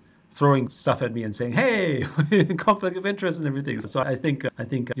people throwing stuff at me and saying, hey, conflict of interest and everything. So I think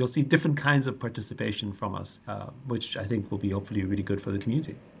you'll see different kinds of participation from us, which I think will be hopefully really good for the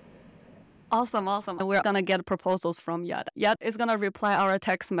community. Awesome. We're going to get proposals from Yat. Yat is going to reply our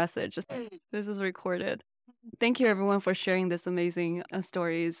text message. This is recorded. Thank you, everyone, for sharing this amazing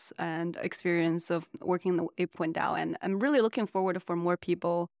stories and experience of working in the ApeCoin DAO. And I'm really looking forward for more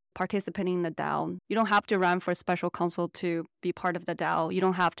people participating in the DAO. You don't have to run for special counsel to be part of the DAO. You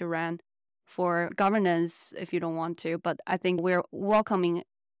don't have to run for governance if you don't want to. But I think we're welcoming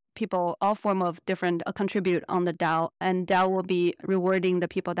people, all form of different contribute on the DAO, and DAO will be rewarding the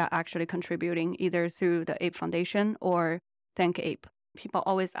people that actually contributing either through the Ape Foundation or Thank Ape. People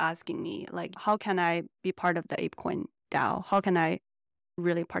always asking me, like, how can I be part of the ApeCoin DAO? How can I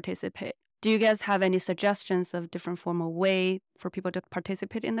really participate? Do you guys have any suggestions of different form of way for people to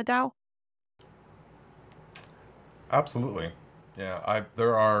participate in the DAO? Absolutely. Yeah,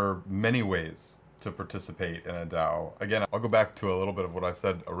 there are many ways to participate in a DAO. Again, I'll go back to a little bit of what I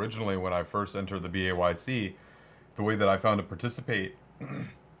said originally when I first entered the BAYC. The way that I found to participate,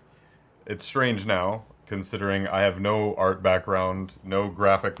 it's strange now, considering I have no art background, no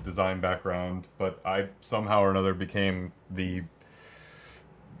graphic design background, but I somehow or another became the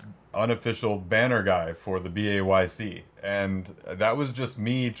unofficial banner guy for the BAYC. And that was just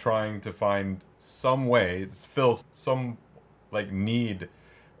me trying to find some way to fill some like need.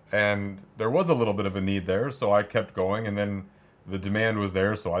 And there was a little bit of a need there, so I kept going, and then the demand was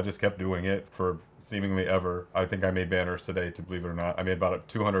there, so I just kept doing it for seemingly ever. I think I made banners today, to believe it or not. I made about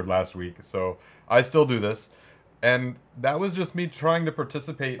 200 last week, so I still do this. And that was just me trying to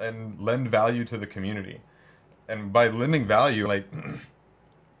participate and lend value to the community. And by lending value, like,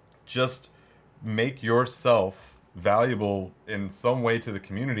 just make yourself valuable in some way to the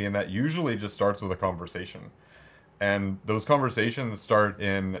community, and that usually just starts with a conversation. And those conversations start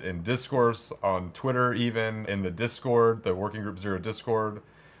in discourse, on Twitter, even in the Discord, the Working Group Zero Discord,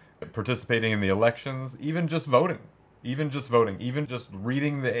 participating in the elections, even just voting, even just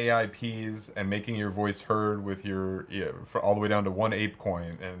reading the AIPs and making your voice heard with your, all the way down to one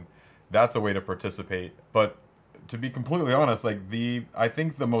ApeCoin. And that's a way to participate. But to be completely honest, like I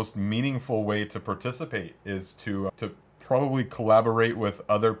think the most meaningful way to participate is to probably collaborate with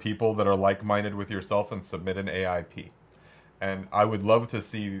other people that are like-minded with yourself and submit an AIP. And I would love to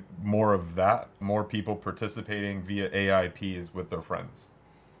see more of that, more people participating via AIPs with their friends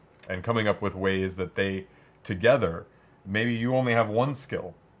and coming up with ways that they together, maybe you only have one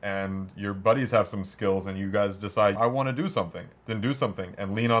skill and your buddies have some skills and you guys decide, I want to do something, then do something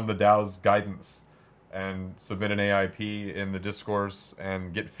and lean on the DAO's guidance and submit an AIP in the discourse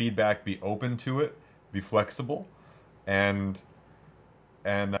and get feedback, be open to it, be flexible. And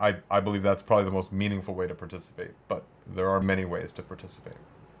I believe that's probably the most meaningful way to participate, but there are many ways to participate.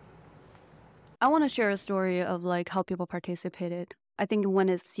 I want to share a story of like how people participated. I think one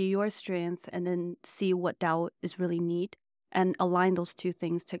is see your strength and then see what DAO is really need and align those two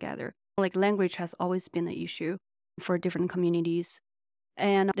things together. Like language has always been an issue for different communities.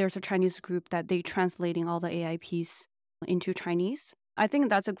 And there's a Chinese group that they translating all the AIPs into Chinese. I think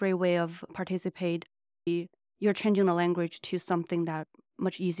that's a great way of participate. You're changing the language to something that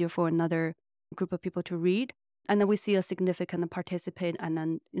much easier for another group of people to read. And then we see a significant participate, and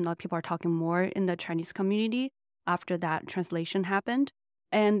then people are talking more in the Chinese community after that translation happened.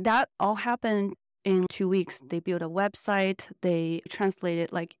 And that all happened in 2 weeks. They built a website, they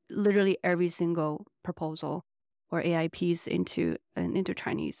translated like literally every single proposal or AIPs into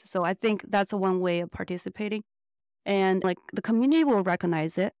Chinese. So I think that's one way of participating. And like the community will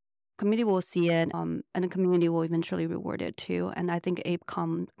recognize it. Community will see it, and the community will eventually reward it too. And I think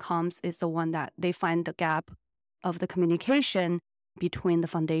ApeComs is the one that they find the gap of the communication between the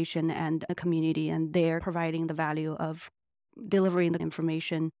foundation and the community, and they're providing the value of delivering the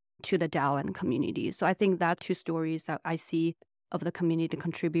information to the DAO and community. So I think that's two stories that I see of the community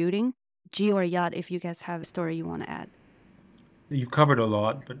contributing. G or Yat, if you guys have a story you want to add. You've covered a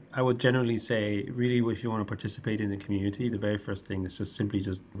lot, but I would generally say, really, if you want to participate in the community, the very first thing is just simply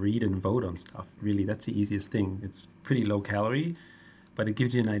just read and vote on stuff. Really, that's the easiest thing. It's pretty low calorie, but it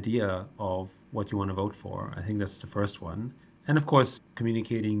gives you an idea of what you want to vote for. I think that's the first one. And of course,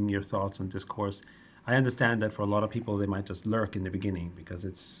 communicating your thoughts on discourse. I understand that for a lot of people, they might just lurk in the beginning because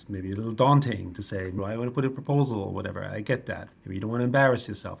it's maybe a little daunting to say, well, I want to put a proposal or whatever. I get that. Maybe you don't want to embarrass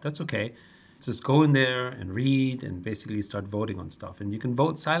yourself. That's okay. Just go in there and read and basically start voting on stuff. And you can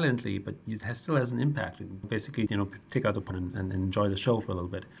vote silently, but it still has an impact. And basically, take out the pen and enjoy the show for a little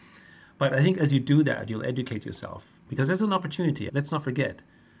bit. But I think as you do that, you'll educate yourself because there's an opportunity. Let's not forget,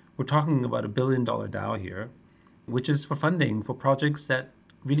 we're talking about $1 billion DAO here, which is for funding for projects that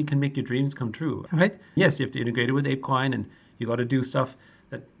really can make your dreams come true, right? Yes, you have to integrate it with ApeCoin and you got to do stuff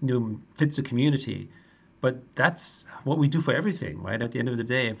that fits the community. But that's what we do for everything, right? At the end of the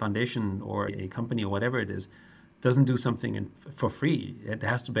day, a foundation or a company or whatever it is doesn't do something for free. It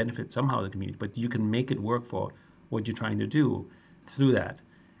has to benefit somehow the community, but you can make it work for what you're trying to do through that.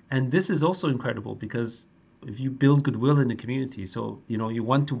 And this is also incredible because if you build goodwill in the community, so you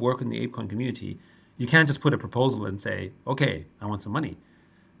want to work in the ApeCoin community, you can't just put a proposal and say, okay, I want some money.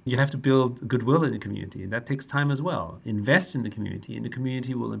 You have to build goodwill in the community, and that takes time as well. Invest in the community, and the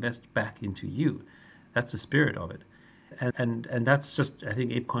community will invest back into you. That's the spirit of it. And that's just, I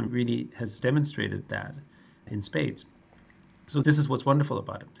think ApeCoin really has demonstrated that in spades. So this is what's wonderful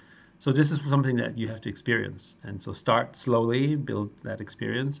about it. So this is something that you have to experience. And so start slowly, build that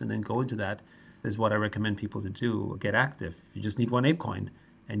experience, and then go into that is what I recommend people to do. Get active. You just need one ApeCoin,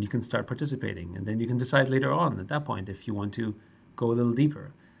 and you can start participating. And then you can decide later on at that point if you want to go a little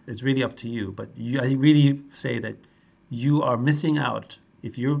deeper. It's really up to you. But I really say that you are missing out.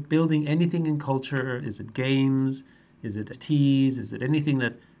 If you're building anything in culture, is it games, is it teas, is it anything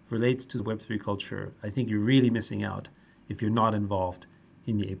that relates to Web3 culture, I think you're really missing out if you're not involved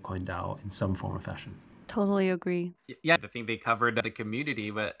in the ApeCoin DAO in some form or fashion. Totally agree. Yeah, I think they covered the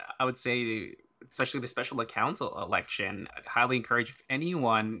community, but I would say, especially the special council election, I'd highly encourage if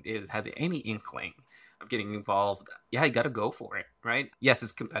anyone has any inkling of getting involved, yeah, you got to go for it, right? Yes,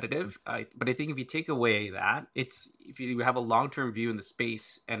 it's competitive, but I think if you take away that, if you have a long-term view in the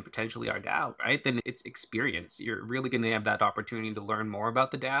space and potentially our DAO, right, then it's experience. You're really going to have that opportunity to learn more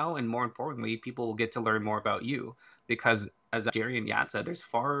about the DAO, and more importantly, people will get to learn more about you because, as Gerry and Yat said, there's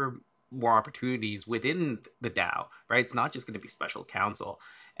far more opportunities within the DAO, right? It's not just going to be special counsel.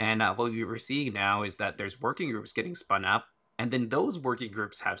 And what we're seeing now is that there's working groups getting spun up, and then those working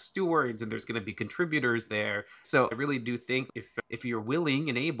groups have stewards, and there's going to be contributors there. So I really do think if you're willing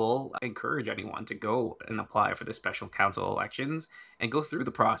and able, I encourage anyone to go and apply for the special council elections and go through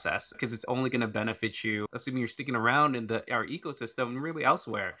the process, because it's only going to benefit you, assuming you're sticking around in our ecosystem and really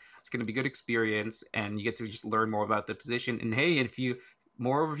elsewhere. It's going to be good experience, and you get to just learn more about the position. And hey, if you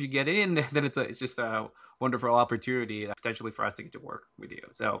get in, then it's just a wonderful opportunity potentially for us to get to work with you.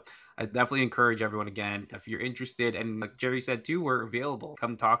 So I definitely encourage everyone, again, if you're interested, and like Gerry said too, we're available.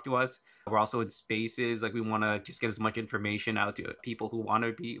 Come talk to us. We're also in spaces. Like, we want to just get as much information out to people who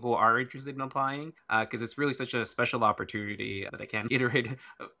are interested in applying, because it's really such a special opportunity that I can't iterate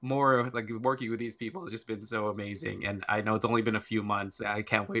more. Like, working with these people has just been so amazing. And I know it's only been a few months. I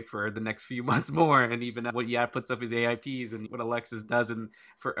can't wait for the next few months more. And even what Yat puts up his AIPs and what Alexis does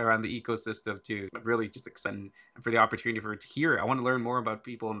for around the ecosystem too. Really just excited for the opportunity to hear. I want to learn more about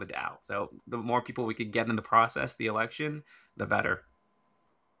people in the DAO. So the more people we could get in the process, the election, the better.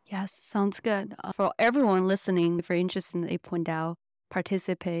 Yes, sounds good. For everyone listening, if you're interested in the ApeCoin DAO,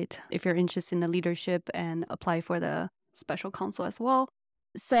 participate. If you're interested in the leadership, and apply for the special council as well.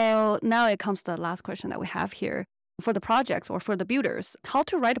 So now it comes to the last question that we have here. For the projects or for the builders, how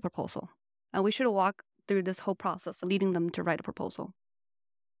to write a proposal. And we should walk through this whole process, leading them to write a proposal.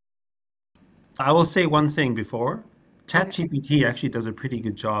 I will say one thing before. ChatGPT actually does a pretty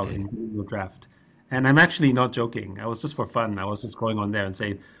good job in giving you a draft. And I'm actually not joking. I was just for fun. I was just going on there and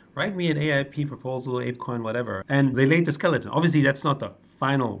saying, write me an AIP proposal, ApeCoin, whatever. And they laid the skeleton. Obviously, that's not the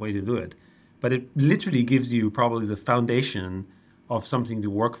final way to do it, but it literally gives you probably the foundation of something to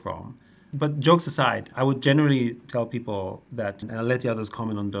work from. But jokes aside, I would generally tell people that, and I'll let the others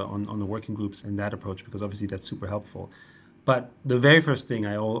comment on the working groups and that approach, because obviously that's super helpful. But the very first thing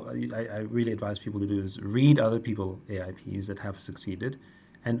I really advise people to do is read other people AIPs that have succeeded,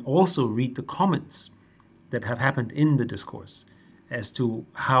 and also read the comments that have happened in the discourse as to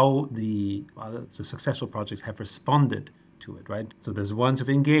how the successful projects have responded to it, right? So there's ones who've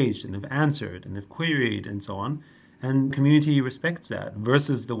engaged and have answered and have queried and so on. And community respects that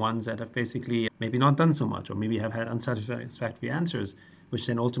versus the ones that have basically maybe not done so much, or maybe have had unsatisfactory answers, which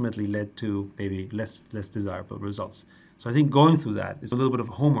then ultimately led to maybe less desirable results. So I think going through that is a little bit of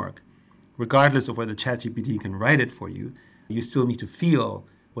homework. Regardless of whether ChatGPT can write it for you, you still need to feel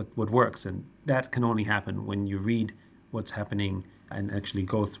what works. And that can only happen when you read what's happening and actually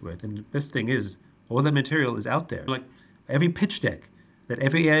go through it. And the best thing is, all that material is out there. Like, every pitch deck that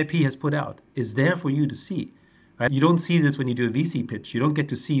every AIP has put out is there for you to see. Right? You don't see this when you do a VC pitch. You don't get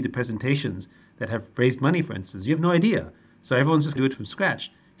to see the presentations that have raised money, for instance. You have no idea. So everyone's just doing it from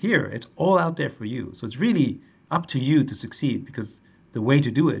scratch. Here, it's all out there for you. So it's really up to you to succeed, because the way to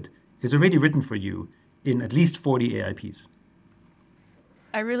do it is already written for you in at least 40 AIPs.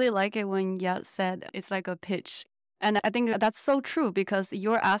 I really like it when Yat said it's like a pitch. And I think that's so true, because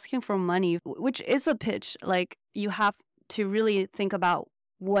you're asking for money, which is a pitch. Like, you have to really think about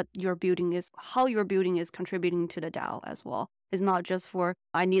what your building is, how your building is contributing to the DAO as well. It's not just for,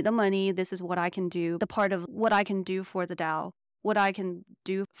 I need the money, this is what I can do. The part of what I can do for the DAO, what I can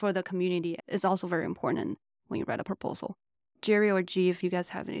do for the community is also very important when you write a proposal. Gerry or G, if you guys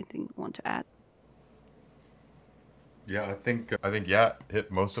have anything you want to add. Yeah, I think Yat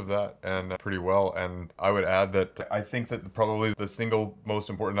hit most of that and pretty well. And I would add that I think that probably the single most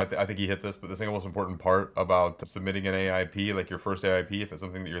important, I think he hit this, but the single most important part about submitting an AIP, like your first AIP, if it's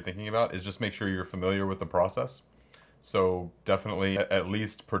something that you're thinking about, is just make sure you're familiar with the process. So definitely at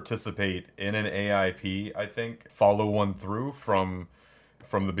least participate in an AIP, I think. Follow one through from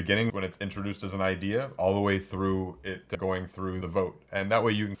the beginning when it's introduced as an idea all the way through it going through the vote. And that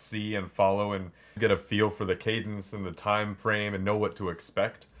way you can see and follow and get a feel for the cadence and the time frame and know what to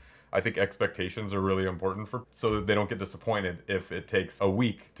expect. I think expectations are really important for so that they don't get disappointed if it takes a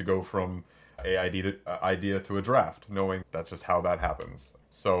week to go from idea to a draft, knowing that's just how that happens.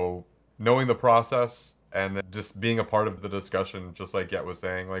 So knowing the process and then just being a part of the discussion, just like Yet was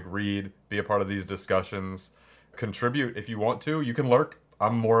saying, like read, be a part of these discussions, contribute if you want to. You can lurk.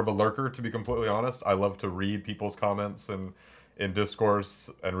 I'm more of a lurker, to be completely honest. I love to read people's comments and in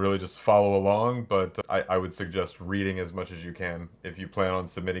discourse and really just follow along, but I would suggest reading as much as you can if you plan on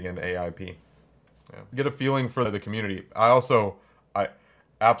submitting an AIP. Yeah. Get a feeling for the community. I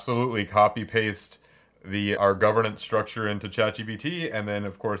absolutely copy paste our governance structure into ChatGPT and then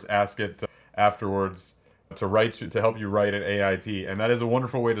of course ask it afterwards to help you write an AIP, and that is a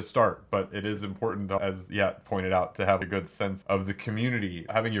wonderful way to start. But it is important, as Yat pointed out, to have a good sense of the community,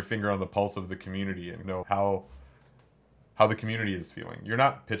 having your finger on the pulse of the community, and know how the community is feeling. You're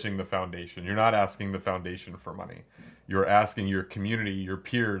not pitching the foundation. You're not asking the foundation for money. You're asking your community, your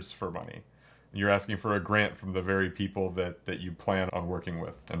peers, for money. You're asking for a grant from the very people that you plan on working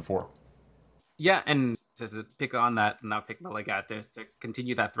with and for. Yeah, and to pick on that, not pick, but like just to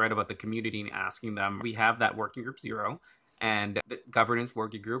continue that thread about the community and asking them, we have that working group 0 and the governance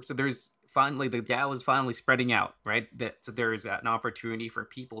working group. So there's finally, the DAO is finally spreading out, right? So there's an opportunity for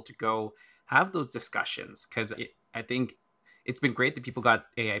people to go have those discussions, because I think it's been great that people got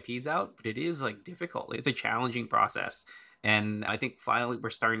AIPs out, but it is like difficult. It's a challenging process. And I think finally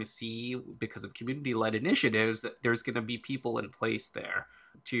we're starting to see, because of community-led initiatives, that there's going to be people in place there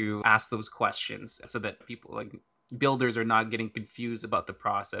to ask those questions so that people like builders are not getting confused about the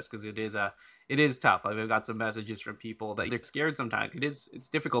process, because it is tough. I've got some messages from people that they're scared sometimes. It's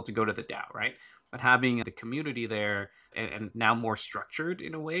difficult to go to the DAO, right? But having the community there and now more structured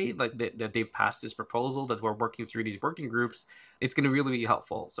in a way, like that they've passed this proposal, that we're working through these working groups, it's going to really be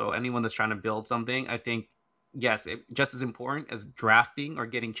helpful. So anyone that's trying to build something, I think, yes, just as important as drafting or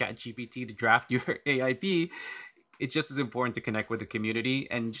getting ChatGPT to draft your AIP, it's just as important to connect with the community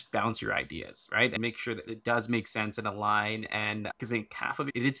and just bounce your ideas, right? And make sure that it does make sense and align. And because I think half of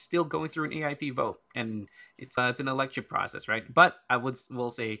it is still going through an AIP vote, and it's an election process, right? But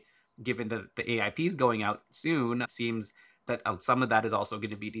will say, given that the AIP is going out soon, it seems that some of that is also going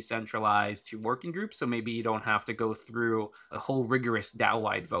to be decentralized to working groups. So maybe you don't have to go through a whole rigorous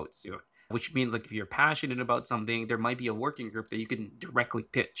DAO-wide vote soon, which means like if you're passionate about something, there might be a working group that you can directly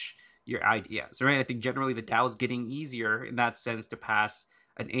pitch your ideas, right? I think generally the DAO is getting easier in that sense to pass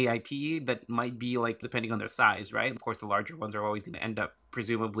an AIP that might be like, depending on their size, right? Of course, the larger ones are always going to end up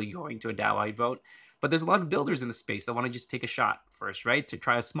presumably going to a DAO-wide vote. But there's a lot of builders in the space that want to just take a shot first, right? To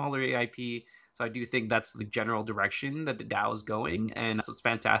try a smaller AIP. So I do think that's the general direction that the DAO is going. And so it's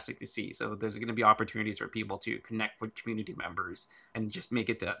fantastic to see. So there's going to be opportunities for people to connect with community members and just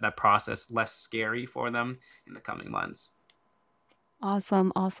make that process less scary for them in the coming months.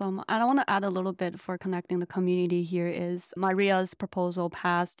 Awesome, awesome. And I want to add a little bit for connecting the community here is Maria's proposal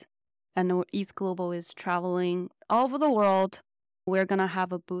passed, and East Global is traveling all over the world. We're going to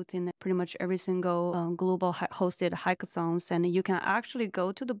have a booth in pretty much every single global hosted hackathons, and you can actually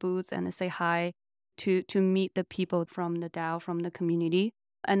go to the booths and say hi to meet the people from the DAO, from the community.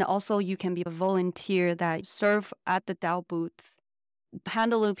 And also you can be a volunteer that serve at the DAO booths,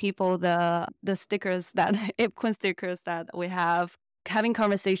 handling people the stickers, that ApeCoin stickers that we have, having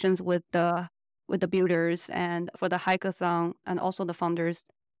conversations with the builders and for the hackathon and also the founders,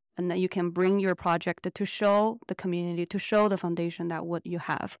 and that you can bring your project to show the community, to show the foundation that what you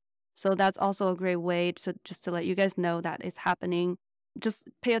have. So that's also a great way to just to let you guys know that it's happening. Just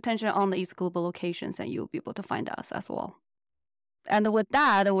pay attention on the East Global locations and you'll be able to find us as well. And with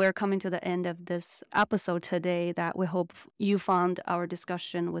that, we're coming to the end of this episode today, that we hope you found our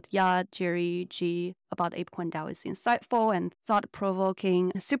discussion with Yat, Gerry, G about ApeCoin DAO is insightful and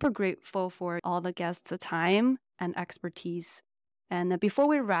thought-provoking. Super grateful for all the guests' time and expertise. And before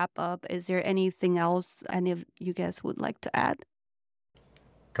we wrap up, is there anything else any of you guys would like to add?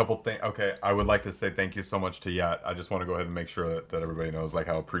 Couple things. Okay, I would like to say thank you so much to Yat. I just want to go ahead and make sure that everybody knows like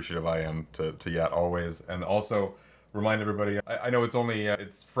how appreciative I am to Yat always. And also remind everybody, I know it's only,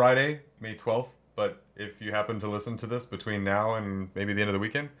 it's Friday, May 12th, but if you happen to listen to this between now and maybe the end of the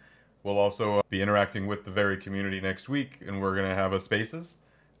weekend, We'll also be interacting with the very community next week, and we're going to have a Spaces.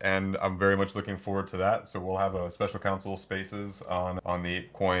 And I'm very much looking forward to that. So we'll have a special council Spaces on the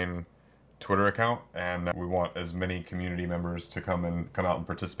ApeCoin Twitter account, and we want as many community members to come out and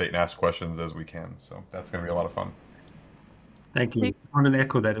participate and ask questions as we can. So that's going to be a lot of fun. Thank you. I want to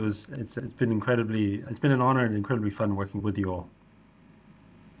echo that it's been an honor and incredibly fun working with you all.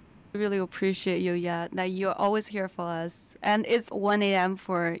 I really appreciate you, Yat, that you're always here for us. And it's 1 a.m.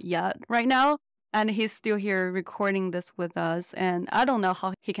 for Yat right now, and he's still here recording this with us. And I don't know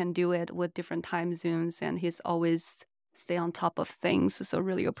how he can do it with different time zones, and he's always stay on top of things. So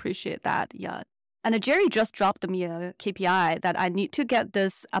really appreciate that, Yat. And Gerry just dropped me a KPI that I need to get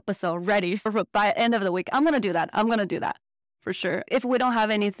this episode ready for by end of the week. I'm going to do that for sure. If we don't have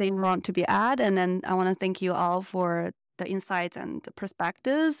anything wrong to be added, and then I want to thank you all for the insights and the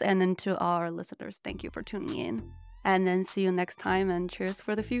perspectives, and then to our listeners, thank you for tuning in. And then see you next time, and cheers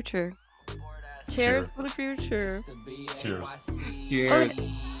for the future. Cheers for the future. Cheers. Cheers.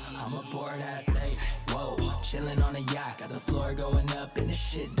 Okay. I'm a bored ass ape, whoa, chillin' on a yacht, got the floor going up and the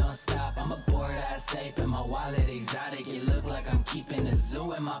shit don't stop. I'm a bored ass ape and my wallet exotic, it look like I'm keeping a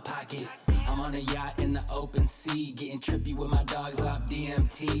zoo in my pocket. I'm on a yacht in the open sea, getting trippy with my dogs off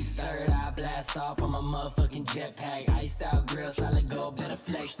DMT. Third eye blast off on my motherfucking jetpack, iced out grill, solid gold, better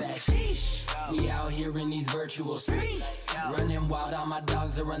flex that. Sheesh. We out here in these virtual streets, running wild, all my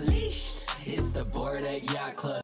dogs are unleashed. It's the Bored Ape Yacht Club.